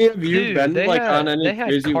 have any of you Dude, been they like had, on any they had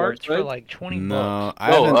crazy carts for website? like 20 No, bucks. I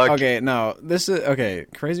No, haven't. a Okay, no. This is okay.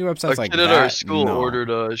 Crazy websites A like kid that. at our school no. ordered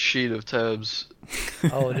a sheet of tabs.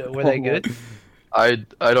 Oh, were they good? I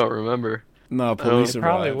don't remember. No, police They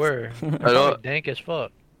probably arrived. were. I Probably don't. dank as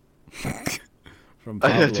fuck. From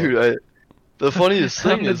Pablo. Dude, the funniest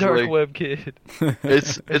I'm thing the is dark like web kid.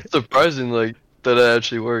 it's surprising like that it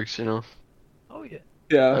actually works. You know. Oh yeah.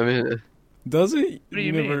 Yeah, I mean, Does it? What do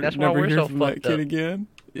you mean? never, That's why never we're hear so from that fucked kid up. again.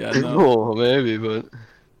 Yeah, no. no, maybe, but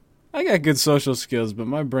I got good social skills, but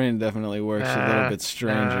my brain definitely works a little bit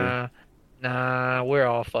stranger. Nah, we're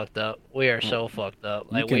all fucked up. We are so fucked up.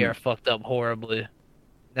 You Like we can- are fucked up horribly.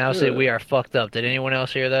 Now say Yeah. we are fucked up. Did anyone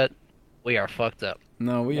else hear that? We are fucked up.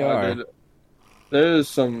 No, we No, are. dude. There's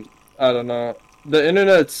some, I don't know. The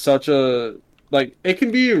internet's such a like it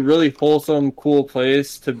can be a really wholesome, cool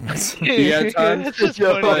place to be at times. It's just Yeah,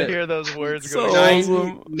 funny but- to hear those words So going.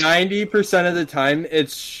 awesome. 90% of the time,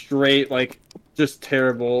 it's straight like just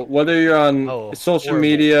terrible. Whether you're on Oh, social horrible.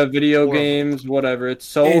 media, video Horrible. games, whatever, it's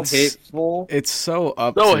so It's- hateful. It's so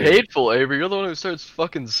up so to hateful, Avery. You're the one who starts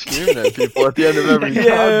fucking screaming at people at the end of every Yeah,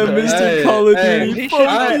 podcast. Mr. Hey, Call of hey, Duty. he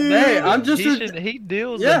fuck should- you. Hey, I'm just He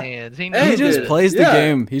deals Yeah. the hands. He Hey, knows He just dude. it. plays the Yeah.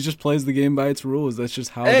 game. He just plays the game by its rules. That's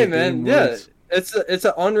just how Hey the man, game yeah, works. it's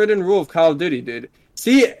an unwritten rule of Call of Duty, dude.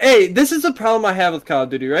 See, hey, this is a problem I have with Call of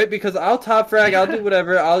Duty, right? Because I'll top frag, I'll do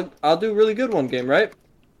whatever, I'll do really good one game, right?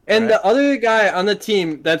 And Right. the other guy on the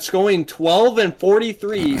team that's going 12 and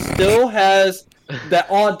 43 still has the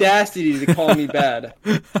audacity to call me bad.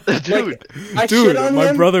 Dude, I Dude, shit on my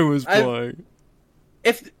him. brother was I- playing.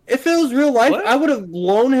 If it was real life, What? I would have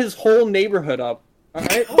blown his whole neighborhood up. All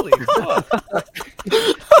right, Holy fuck.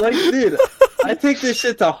 like, dude, I take this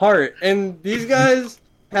shit to heart, and these guys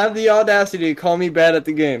have the audacity to call me bad at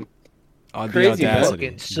the game. Oh, the Crazy, man. audacity.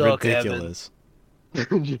 Fucking suck, Ridiculous.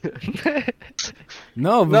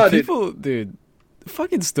 No, but No, dude. people, dude,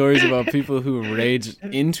 fucking stories about people who rage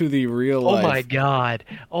into the real Oh life. my god.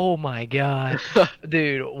 Oh my god.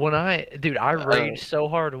 Dude, I raged so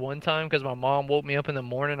hard one time because my mom woke me up in the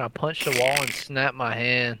morning. I punched the wall and snapped my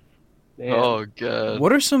hand. Damn. oh god.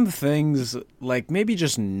 What are some things, like maybe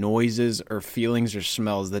just noises or feelings or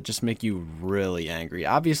smells that just make you really angry?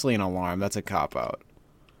 Obviously, an alarm, that's a cop-out.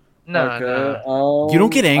 Nah, nah. You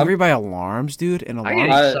don't get angry by alarms, dude? An I alarm? get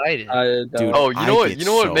I- excited. I don't. Dude, Oh, you I know what? get You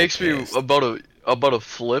know what so makes pissed. me about a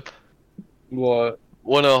flip What?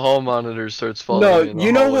 when a hall monitor starts falling. No, in the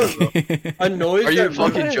you know hallway. what? A noise. Are you that-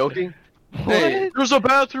 fucking joking? Hey, There's a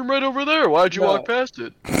bathroom right over there. Why'd you No. walk past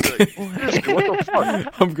it? Like, what the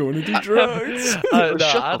fuck? I'm going to do drugs. No,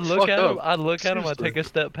 Shut I'd the look fuck at up. him. I'd look at him. I'd Seriously. take a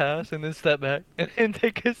step past and then step back and then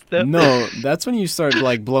take a step. No, that's when you start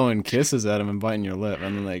like blowing kisses at them and biting your lip,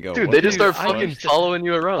 and then they go, Dude, "What they the just start I fucking used to- following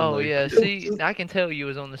you around. Oh like, yeah, see, I can tell you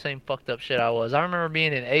was on the same fucked up shit I was. I remember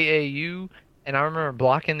being in AAU, and I remember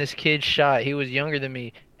blocking this kid's shot. He was younger than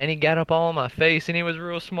me, and he got up all in my face, and he was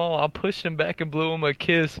real small. I pushed him back and blew him a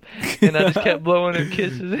kiss, and I just kept blowing him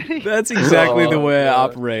kisses. That's exactly the Oh, way I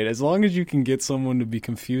God. operate. As long as you can get someone to be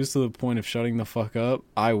confused to the point of shutting the fuck up,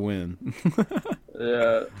 I win.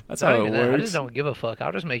 Yeah. That's Not how it even that, I works. just don't give a fuck.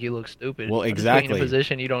 I'll just make you look stupid. Well, I'll just put you in exactly. a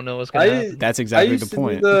position you don't know what's gonna I- happen. That's I exactly used the to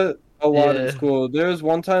point. do that a lot Yeah. in school. There was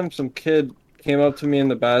one time some kid came up to me in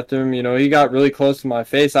the bathroom. You know, he got really close to my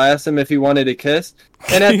face. I asked him if he wanted a kiss,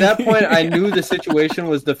 and at that point, I knew the situation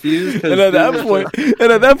was diffused. 'cause And at that dude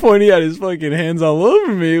point, he had his fucking hands all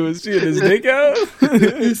over me. He was seeing his dick out.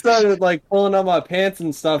 he started like pulling on my pants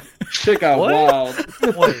and stuff. Shit got What? wild.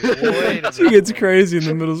 Wait a She minute. gets crazy in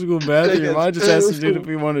the middle school bathroom. gets I just asked the dude crazy. if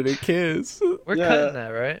he wanted a kiss. We're Yeah. cutting that,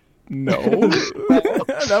 right? No.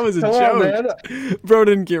 That was a Come joke. on, man. Bro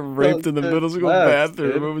didn't get raped in the Dude, middle school laugh,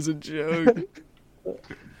 bathroom. dude. It was a joke.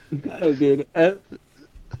 No, dude.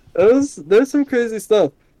 There's some crazy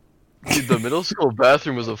stuff. Dude, the middle school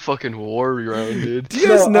bathroom was a fucking war ground, dude. Do you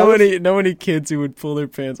guys No, know any kids who would pull their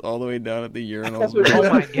pants all the way down at the urinals? Oh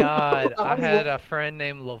my god, I had a friend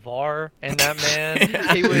named LeVar, and that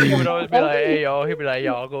man, he would always be like, hey y'all, he'd be like,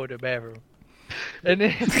 y'all, I'll go to the bathroom. And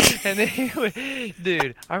then he would,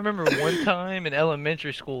 dude, I remember one time in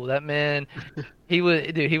elementary school, that man, he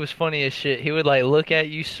was funny as shit. He would like look at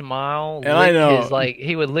you, smile, And I know.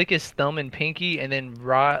 he would lick his thumb and pinky, and then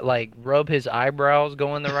rub his eyebrows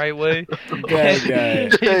going the right way. Bad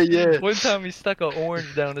guy. Yeah. One time he stuck an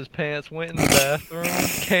orange down his pants, went in the bathroom,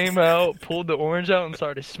 came out, pulled the orange out, and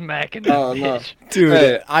started smacking that Oh, no. bitch. Dude,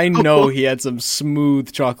 Hey. I know he had some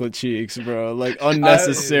smooth chocolate cheeks, bro. Like,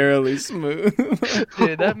 unnecessarily smooth.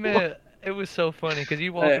 Dude, that man, it was so funny because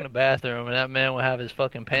you walk Hey. in the bathroom and that man would have his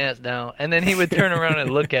fucking pants down, and then he would turn around and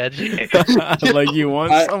look at you. Like, you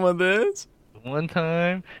want some of this? One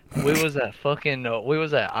time, we was at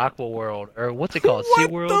Aqua World, or what's it called, What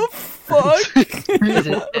SeaWorld? the fuck? Is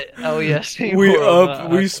it, oh yeah, SeaWorld.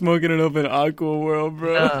 We smoking it up in Aqua World,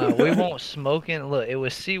 bro. Nah, we won't smoking. Look, it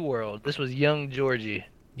was SeaWorld. This was young Georgie.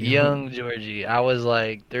 Young Georgie. I was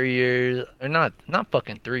like 3 years, or not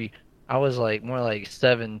fucking 3. I was like more like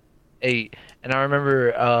 7, 8. And I remember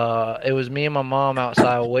it was me and my mom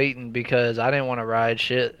outside waiting because I didn't want to ride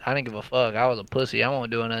shit. I didn't give a fuck. I was a pussy. I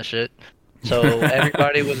wasn't doing that shit. So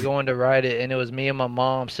everybody was going to ride it, and it was me and my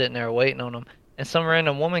mom sitting there waiting on them. And some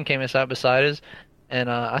random woman came inside beside us, and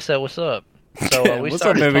I said, "What's up?" So we What's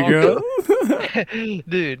up, started baby talking. girl?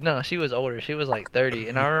 Dude, no, she was older. She was like 30.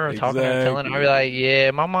 And I remember talking to her, telling her, I'd be like,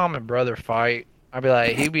 yeah, my mom and brother fight. I'd be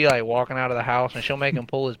like, he'd be like walking out of the house, and she'll make him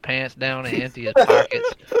pull his pants down and empty his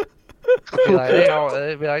pockets. Be like,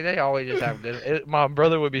 they always just have good. My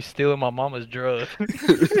brother would be stealing my mama's drugs.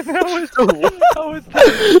 I was telling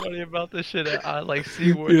everybody about this shit at like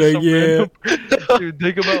SeaWorld. You're like, Random, dude,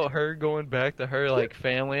 think about her going back to her like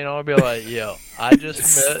family, and I'll be like, yo, I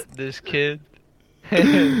just met this kid.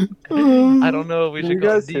 I don't know if we Can should you go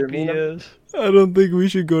guys hear me now? DPS. I don't think we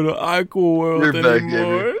should go to Aqua World You're back,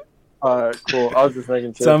 anymore. Alright, cool. I was just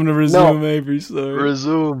making sure. Time to resume Avery story.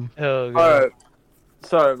 Resume. Oh, God. Alright.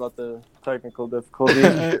 Sorry about the technical difficulty.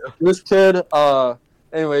 This kid,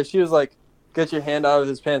 anyway, she was like, get your hand out of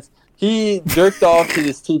his pants. He jerked off to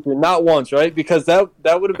his teacher, not once, right? Because that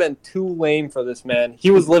would have been too lame for this man. He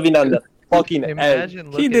was living on the fucking edge. Imagine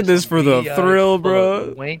He looking did at this some for the VI thrill, full bro.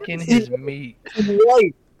 of Wanking his meat.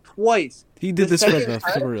 Twice. He did The this for second the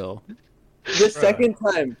time? thrill. The second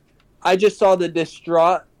time, I just saw the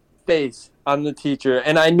distraught face on the teacher,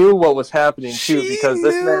 and I knew what was happening too because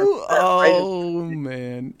this man. Oh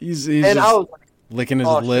man, he's And just I was like, licking his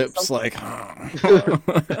oh, shit, lips something-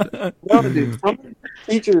 like. no, dude. Some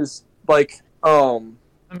teachers like That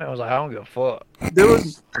man was like, I don't give a fuck. there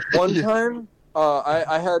was one time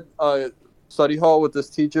I had a study hall with this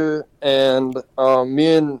teacher, and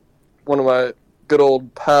me and one of my good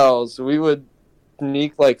old pals, we would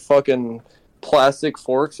sneak like fucking plastic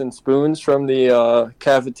forks and spoons from the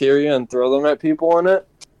cafeteria and throw them at people in it.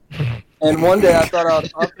 And one day I thought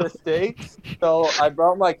I'd up the stakes, so I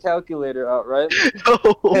brought my calculator out, right?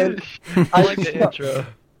 And I like the intro.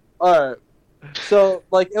 Alright. So,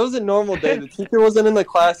 like, it was a normal day. The teacher wasn't in the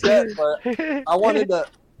class yet, but I wanted to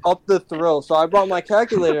up the thrill. So I brought my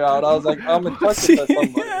calculator out. I was like, I'm going to touch it at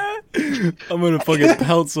somebody. I'm gonna fucking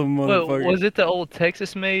pelt some Wait, motherfucker. was it the old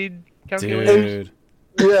Texas-made calculator? Dude.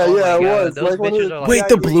 Yeah, Oh yeah, my it God, was. those Like, one of bitches the- are like Wait,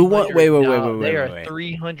 the blue one? $300. Wait, wait, No, wait, they are wait.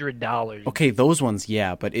 $300. Okay, those ones,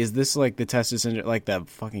 yeah, but is this like the Testis, like the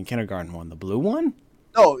fucking kindergarten one, the blue one,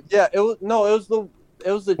 No, yeah, it was the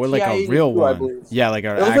or like a TI-82, real I one? believe. Yeah, like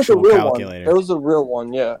an It was like a actual real calculator. one. It was a real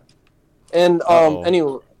one, yeah. And Uh-oh.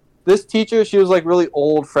 anyway, this teacher, she was like really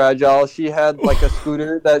old, fragile. She had like a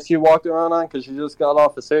scooter that she walked around on because she just got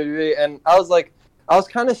off of surgery. And I was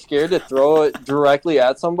kind of scared to throw it directly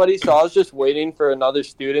at somebody, so I was just waiting for another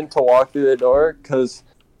student to walk through the door because,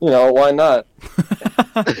 why not?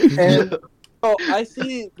 And so I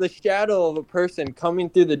see the shadow of a person coming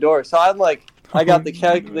through the door. So I'm like, I got the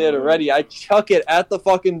calculator ready. I chuck it at the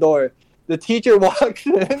fucking door. The teacher walks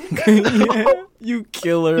in. Yeah, you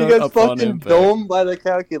killer He gets up on fucking impact. domed by the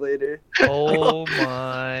calculator. Oh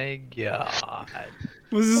my God.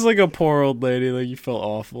 Was this like a poor old lady? Like you felt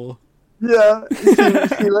awful. Yeah.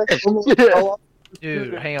 She like almost fell off.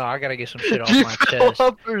 Dude, hang on, I gotta get some shit off You my fell chest.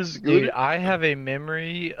 off her scooter? Dude, I have a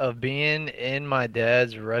memory of being in my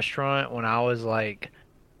dad's restaurant when I was like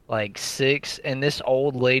like 6, and this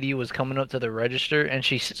old lady was coming up to the register, and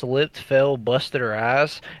she slipped, fell, busted her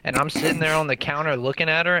ass, and I'm sitting there on the counter looking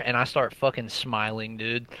at her, and I start fucking smiling,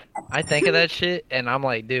 dude. I think of that shit, and I'm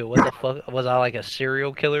like, dude, what the fuck? Was I like a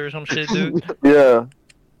serial killer or some shit, dude? Yeah.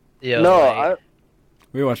 Yo, No, like,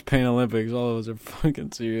 We watch Pain Olympics. All of us are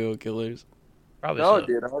fucking serial killers. probably No, so.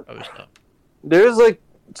 dude. Probably so. There's like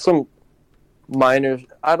some minor.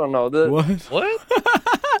 I don't know. What? What?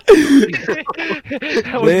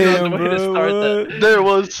 That was not the Damn, way to bro, start that. what? There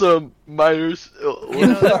was some minors. You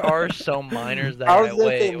know, there are some minors that I was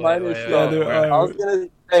gonna say minor stuff. there are.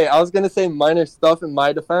 I was gonna say minor stuff in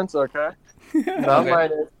my defense. Okay, not Okay.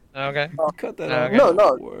 minor. Okay. Cut that Okay. out.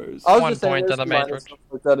 No, no. Worse. I was 1 just saying point there's to the some minor Matrix. stuff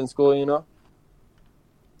like that in school. You know,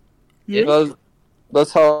 Yeah.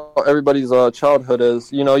 that's how everybody's childhood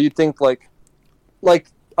is. You know, you think like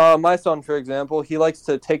my son, for example, he likes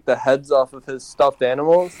to take the heads off of his stuffed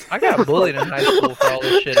animals. I got bullied in high school for all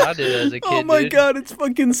the shit I did as a kid, Oh my dude. god, it's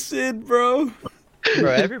fucking Sid, bro.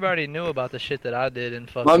 Bro, everybody knew about the shit that I did in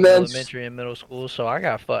My fucking man's- elementary and middle school, so I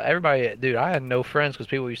got everybody, dude, I had no friends because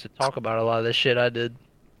people used to talk about a lot of this shit I did.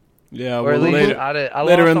 Yeah, Or well, at least later, I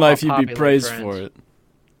later lost in all my life, you'd be popular praised friends for it.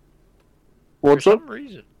 What's for up? some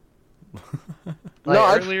reason. No,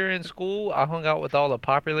 Like earlier in school, I hung out with all the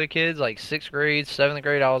popular kids, like 6th grade, 7th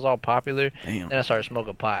grade, I was all popular. Damn. Then I started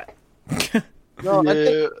smoking pot. No, I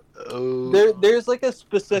think Oh. there's like a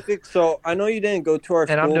specific. So I know you didn't go to our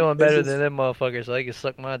And school. I'm doing better There's than them motherfuckers, so they can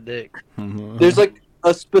suck my dick. There's like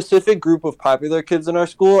a specific group of popular kids in our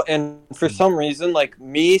school, and for some reason, like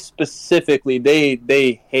me specifically,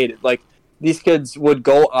 they hate it. Like these kids would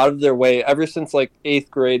go out of their way ever since like 8th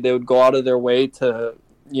grade. They would go out of their way to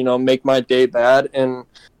make my day bad and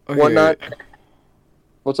whatnot.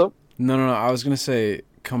 What's up? No, I was gonna say,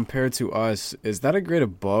 compared to us, is that a grade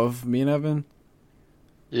above me and Evan?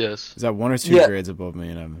 Yes. Is that 1 or 2 Yeah. grades above me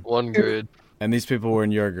and Evan? 1 grade. And these people were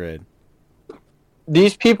in your grade.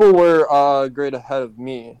 These people were a grade ahead of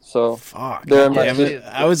me, so Fuck. They're Yeah, my- but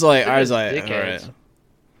I was like, all Dickheads. right.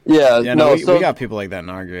 yeah. Yeah, no, we got people like that in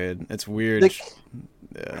our grade. It's weird.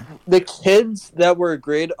 Yeah. the kids that were a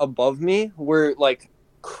grade above me were like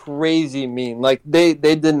crazy mean. Like they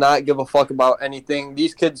did not give a fuck about anything.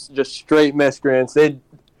 These kids just straight miscreants. They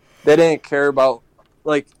didn't care about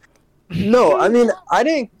like. No, I mean I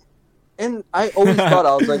didn't. And I always thought,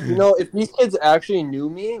 I was like, if these kids actually knew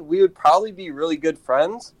me, we would probably be really good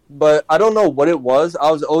friends. But I don't know what it was.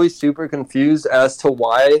 I was always super confused as to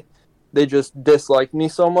why they just disliked me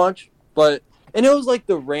so much. And it was like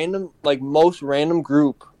the most random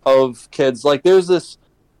group of kids. Like there's this,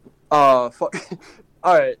 all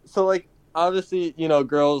right. So like, obviously,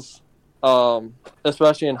 girls,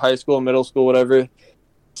 especially in high school, middle school, whatever,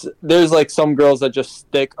 there's like some girls that just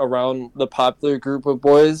stick around the popular group of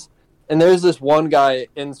boys. And there's this one guy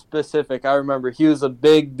in specific, I remember, he was a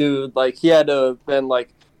big dude. Like, he had to have been,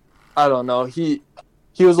 like, I don't know, he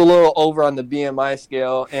was a little over on the BMI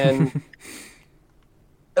scale. And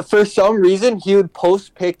for some reason, he would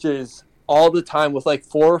post pictures all the time with, like,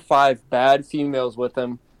 4 or 5 bad females with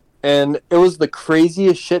him. And it was the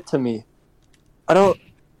craziest shit to me. I don't...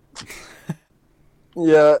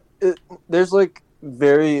 Yeah, there's, like,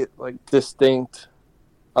 very, like, distinct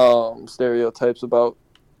stereotypes about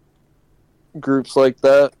groups like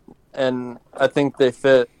that, and I think they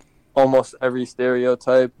fit almost every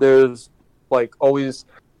stereotype. There's like always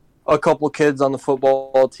a couple kids on the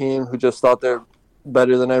football team who just thought they're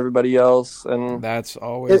better than everybody else, and That's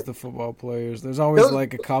always the football players. There's always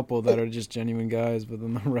like a couple that are just genuine guys, but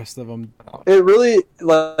then the rest of them. it really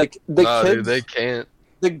like the Nah, kids dude, they can't.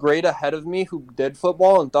 the grade ahead of me who did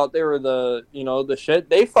football and thought they were the shit.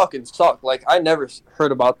 They fucking suck. Like I never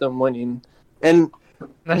heard about them winning, and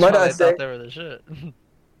That's Might why I they say- thought they were the shit.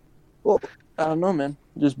 I don't know, man.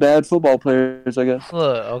 Just bad football players, I guess.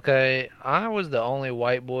 Look, okay, I was the only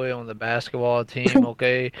white boy on the basketball team,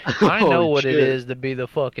 okay? I know Oh, what it shit. is to be the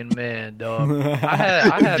fucking man, dog.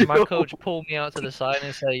 I had my coach pull me out to the side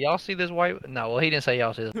and say, "Y'all see this white?" No, well, he didn't say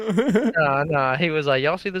y'all see this. Nah. He was like,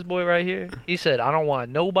 "Y'all see this boy right here?" He said, "I don't want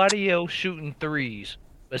nobody else shooting threes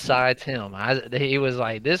besides him." He was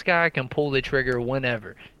like, "This guy can pull the trigger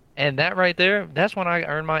whenever," and that right there, that's when I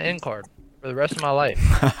earned my end card for the rest of my life,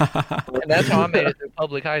 and that's how I made it through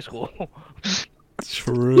public high school.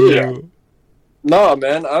 True. Yeah. No,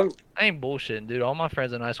 man. I ain't bullshitting, dude. All my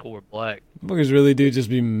friends in high school were black. Boogers really do just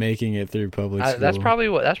be making it through public school. That's probably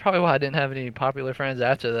why I didn't have any popular friends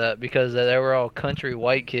after that, because they were all country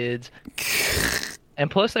white kids. And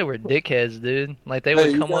plus, they were dickheads, dude. Like, they Hey,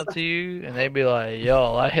 would you come up got- to you, and they'd be like,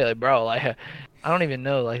 yo, like, bro, like, I don't even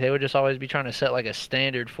know. Like, they would just always be trying to set, like, a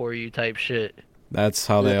standard for you type shit. That's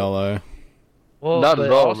how they all are. Well, Not but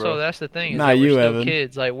at all, also bro. that's the thing is Not that we're you, still Evan.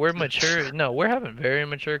 kids. Like we're mature. No, we're having very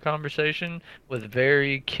mature conversation with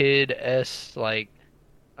very kid-esque. Like,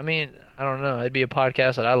 I mean, I don't know. It'd be a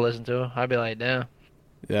podcast that I listen to. I'd be like, damn.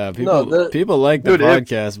 Yeah, No, people like the Dude, if-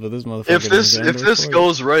 podcast, but this motherfucker If this doesn't if this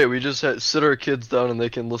goes right, we just sit our kids down and they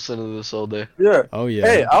can listen to this all day. Yeah. Oh yeah.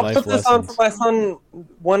 Hey, I'll life put this on for lessons. my son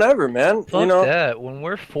whenever, man. Fuck you know, that. When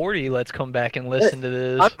we're 40, let's come back and listen to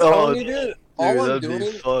this. I'm telling Oh, you, dude. Dude, All I'm that'd be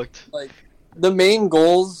doing, fucked. like, the main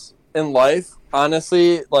goals in life,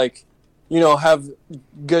 honestly, like, you know, have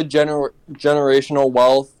good generational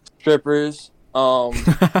wealth, strippers. Those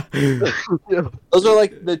are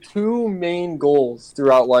like the two main goals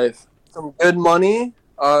throughout life. Some good money,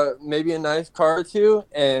 maybe a nice car or two,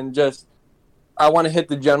 and just I want to hit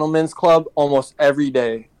the gentleman's club almost every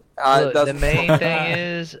day. Look, That's the main thing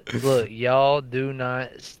is, look, y'all do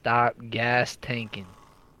not stop gas tanking.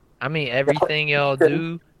 I mean, everything y'all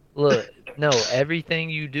do, look, no, everything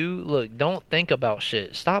you do, look, don't think about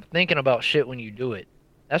shit. Stop thinking about shit when you do it.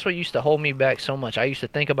 That's what used to hold me back so much. I used to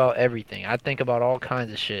think about everything. I think about all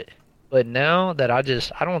kinds of shit. But now that I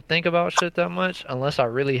don't think about shit that much unless I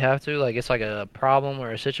really have to, like it's like a problem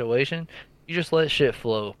or a situation, you just let shit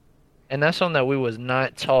flow. And that's something that we was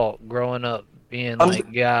not taught growing up being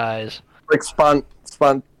like guys.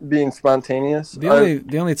 like being spontaneous. The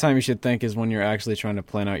only time you should think is when you're actually trying to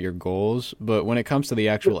plan out your goals. But when it comes to the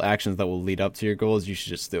actual actions that will lead up to your goals, you should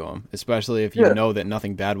just do them. Especially if you know that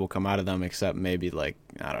nothing bad will come out of them, except maybe like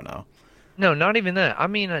I don't know. No, not even that. I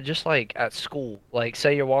mean, just like at school. Like,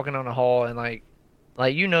 say you're walking down the hall and like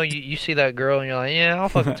you know, you see that girl and you're like, yeah, I'll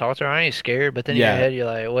fucking talk to her. I ain't scared. But then in your head, you're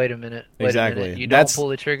like, wait a minute. Exactly. You don't pull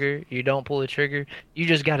the trigger. You don't pull the trigger. You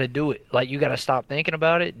just got to do it. Like, you got to stop thinking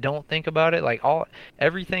about it. Don't think about it. Like,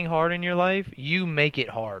 everything hard in your life, you make it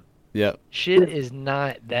hard. Yep. Shit is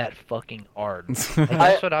not that fucking hard. Like,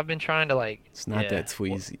 that's what I've been trying to, like... It's not that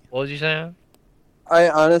tweezy. What was you saying? I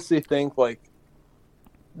honestly think, like,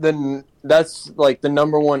 that's like the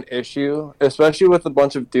number one issue, especially with a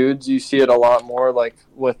bunch of dudes. You see it a lot more, like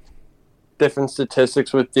with different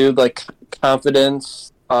statistics with dude, like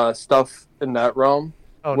confidence, stuff in that realm.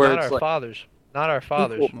 Oh, where not it's our like, fathers. Not our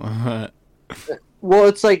fathers. Well,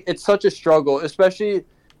 it's like it's such a struggle, especially.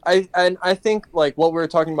 I think like what we were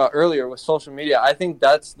talking about earlier with social media. I think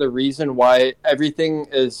that's the reason why everything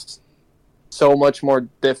is so much more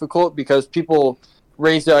difficult because people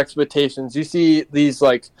raise their expectations. You see these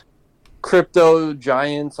like crypto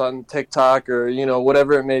giants on TikTok or you know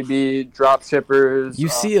whatever it may be, drop shippers. You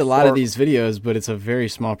see a lot of these videos, but it's a very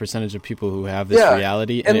small percentage of people who have this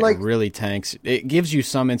reality, and it like, really tanks. It gives you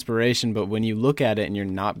some inspiration, but when you look at it and you're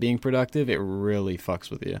not being productive, it really fucks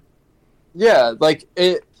with you. Yeah, like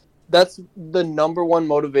that's the number one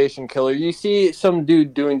motivation killer. You see some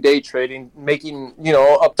dude doing day trading, making, you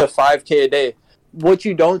know, up to $5,000 a day. What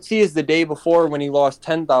you don't see is the day before when he lost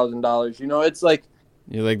 $10,000. You know, it's like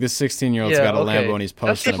you're like this 16-year-old's got a Lambo and he's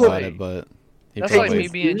posting about it, but that's like me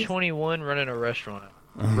being 21 running a restaurant.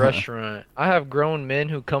 I have grown men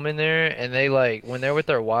who come in there and they like when they're with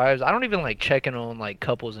their wives. I don't even like checking on like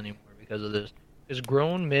couples anymore because of this. There's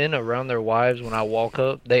grown men around their wives when I walk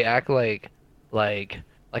up. They act like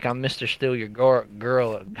I'm Mr. Steal Your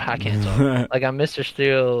girl. I can't talk. Like I'm Mr.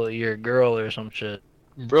 Steal Your girl or some shit.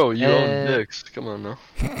 Bro, you own dicks. Come on now.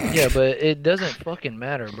 Yeah, but it doesn't fucking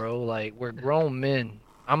matter, bro. Like we're grown men.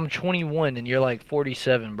 I'm 21 and you're like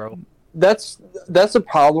 47, bro. That's a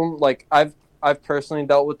problem. Like I've personally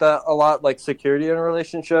dealt with that a lot. Like security in a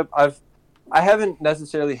relationship. I haven't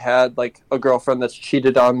necessarily had like a girlfriend that's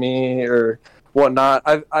cheated on me or whatnot.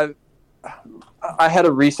 I had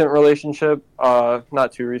a recent relationship,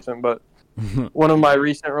 not too recent, but one of my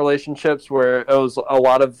recent relationships where it was a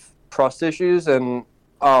lot of trust issues, and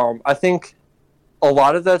I think a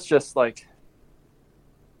lot of that's just like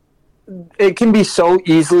it can be so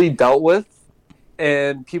easily dealt with,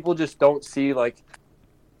 and people just don't see like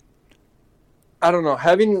I don't know,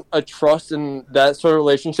 having a trust in that sort of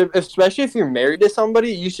relationship, especially if you're married to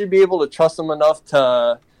somebody, you should be able to trust them enough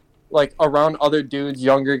to like around other dudes,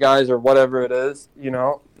 younger guys or whatever it is, you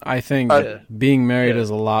know? I think being married is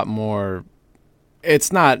a lot more,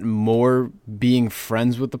 it's not more being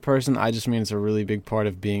friends with the person. I just mean it's a really big part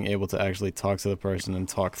of being able to actually talk to the person and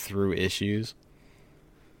talk through issues.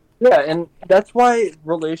 Yeah, and that's why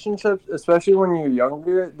relationships, especially when you're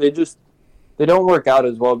younger, they don't work out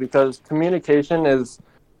as well because communication is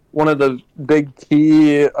one of the big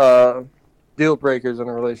key deal breakers in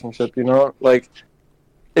a relationship, you know? Like,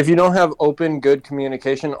 if you don't have open, good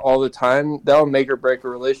communication all the time, that'll make or break a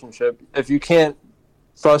relationship. If you can't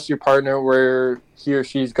trust your partner where he or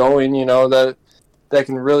she's going, you know, that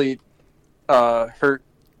can really hurt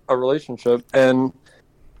a relationship. And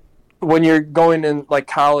when you're going in like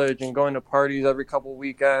college and going to parties every couple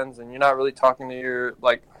weekends and you're not really talking to your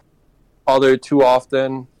like other too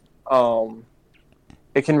often,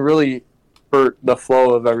 it can really hurt the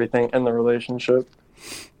flow of everything in the relationship.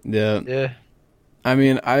 Yeah. I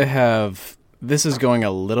mean, this is going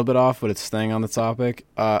a little bit off, but it's staying on the topic.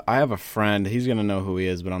 I have a friend. He's going to know who he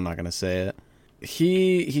is, but I'm not going to say it.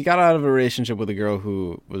 He got out of a relationship with a girl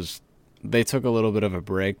who they took a little bit of a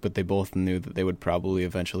break, but they both knew that they would probably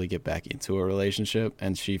eventually get back into a relationship,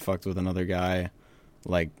 and she fucked with another guy,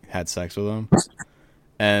 like, had sex with him.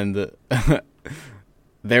 And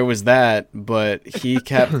there was that, but he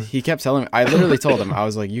kept telling me, I literally told him, I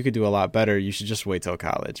was like, you could do a lot better. You should just wait till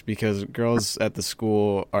college, because girls at the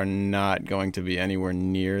school are not going to be anywhere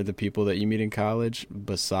near the people that you meet in college.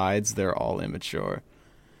 Besides, they're all immature.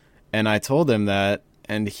 And I told him that,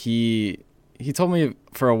 and he told me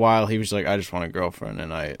for a while, he was like, I just want a girlfriend,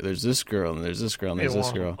 and there's this girl, and there's this girl, and there's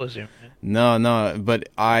this girl. No, but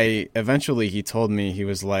eventually he told me, he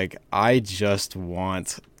was like, I just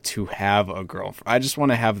want to have a girlfriend. I just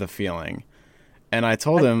want to have the feeling. And I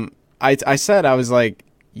told him, I said, I was like,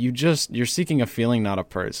 you're seeking a feeling, not a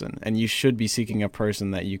person, and you should be seeking a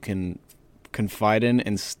person that you can confide in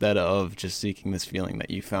instead of just seeking this feeling that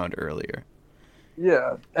you found earlier.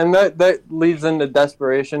 Yeah, and that leads into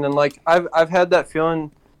desperation, and like I've had that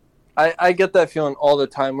feeling. I get that feeling all the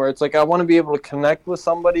time, where it's like I want to be able to connect with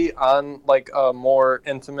somebody on like a more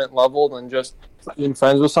intimate level than just being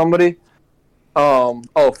friends with somebody.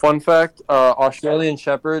 Fun fact: Australian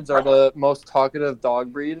Shepherds are the most talkative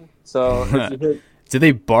dog breed. So do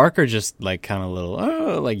they bark or just like kind of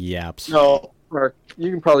little like yaps? No,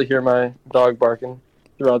 you can probably hear my dog barking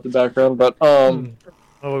throughout the background, but I'm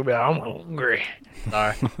hungry.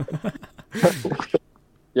 Sorry.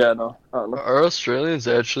 Yeah, no, I don't know. Are Australians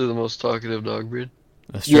actually the most talkative dog breed?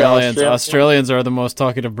 Australians are the most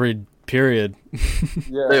talkative breed, period.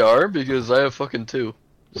 Yeah. They are, because I have fucking two.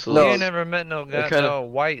 So You ain't never met no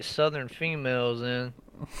goddamn white southern females in.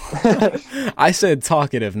 I said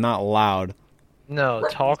talkative, not loud. No,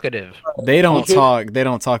 talkative. They don't talk.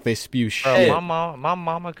 They spew shit. Bro, my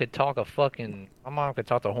mama could talk the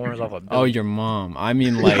horns off a billy. Oh, your mom. I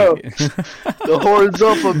mean, like the horns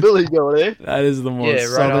off a billy goat, eh? That is the most Yeah, right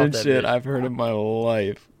southern off that shit bitch. I've heard in my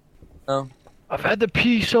life. I've had to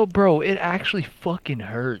pee, so bro, it actually fucking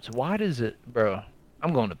hurts. Why does it, bro?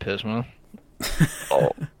 I'm going to piss, man.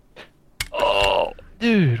 Oh,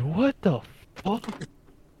 dude, what the fuck?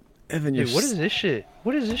 Evan, Dude, what is this shit?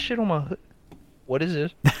 What is this shit on my hood? What is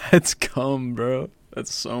this? That's cum, bro.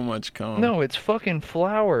 That's so much cum. No, it's fucking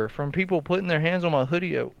flour from people putting their hands on my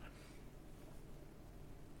hoodie.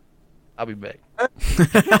 I'll be back.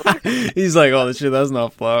 He's like, oh, shit, that's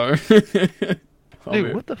not flour.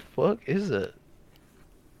 Dude, what the fuck is that?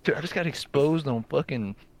 Dude, I just got exposed on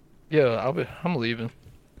fucking... Yeah, I'm leaving.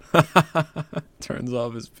 Turns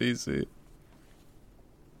off his PC.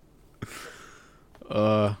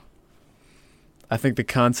 I think the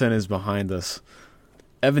content is behind us.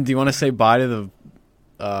 Evan, do you want to say bye to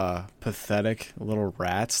the pathetic little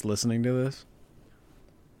rats listening to this?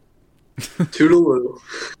 Toodaloo.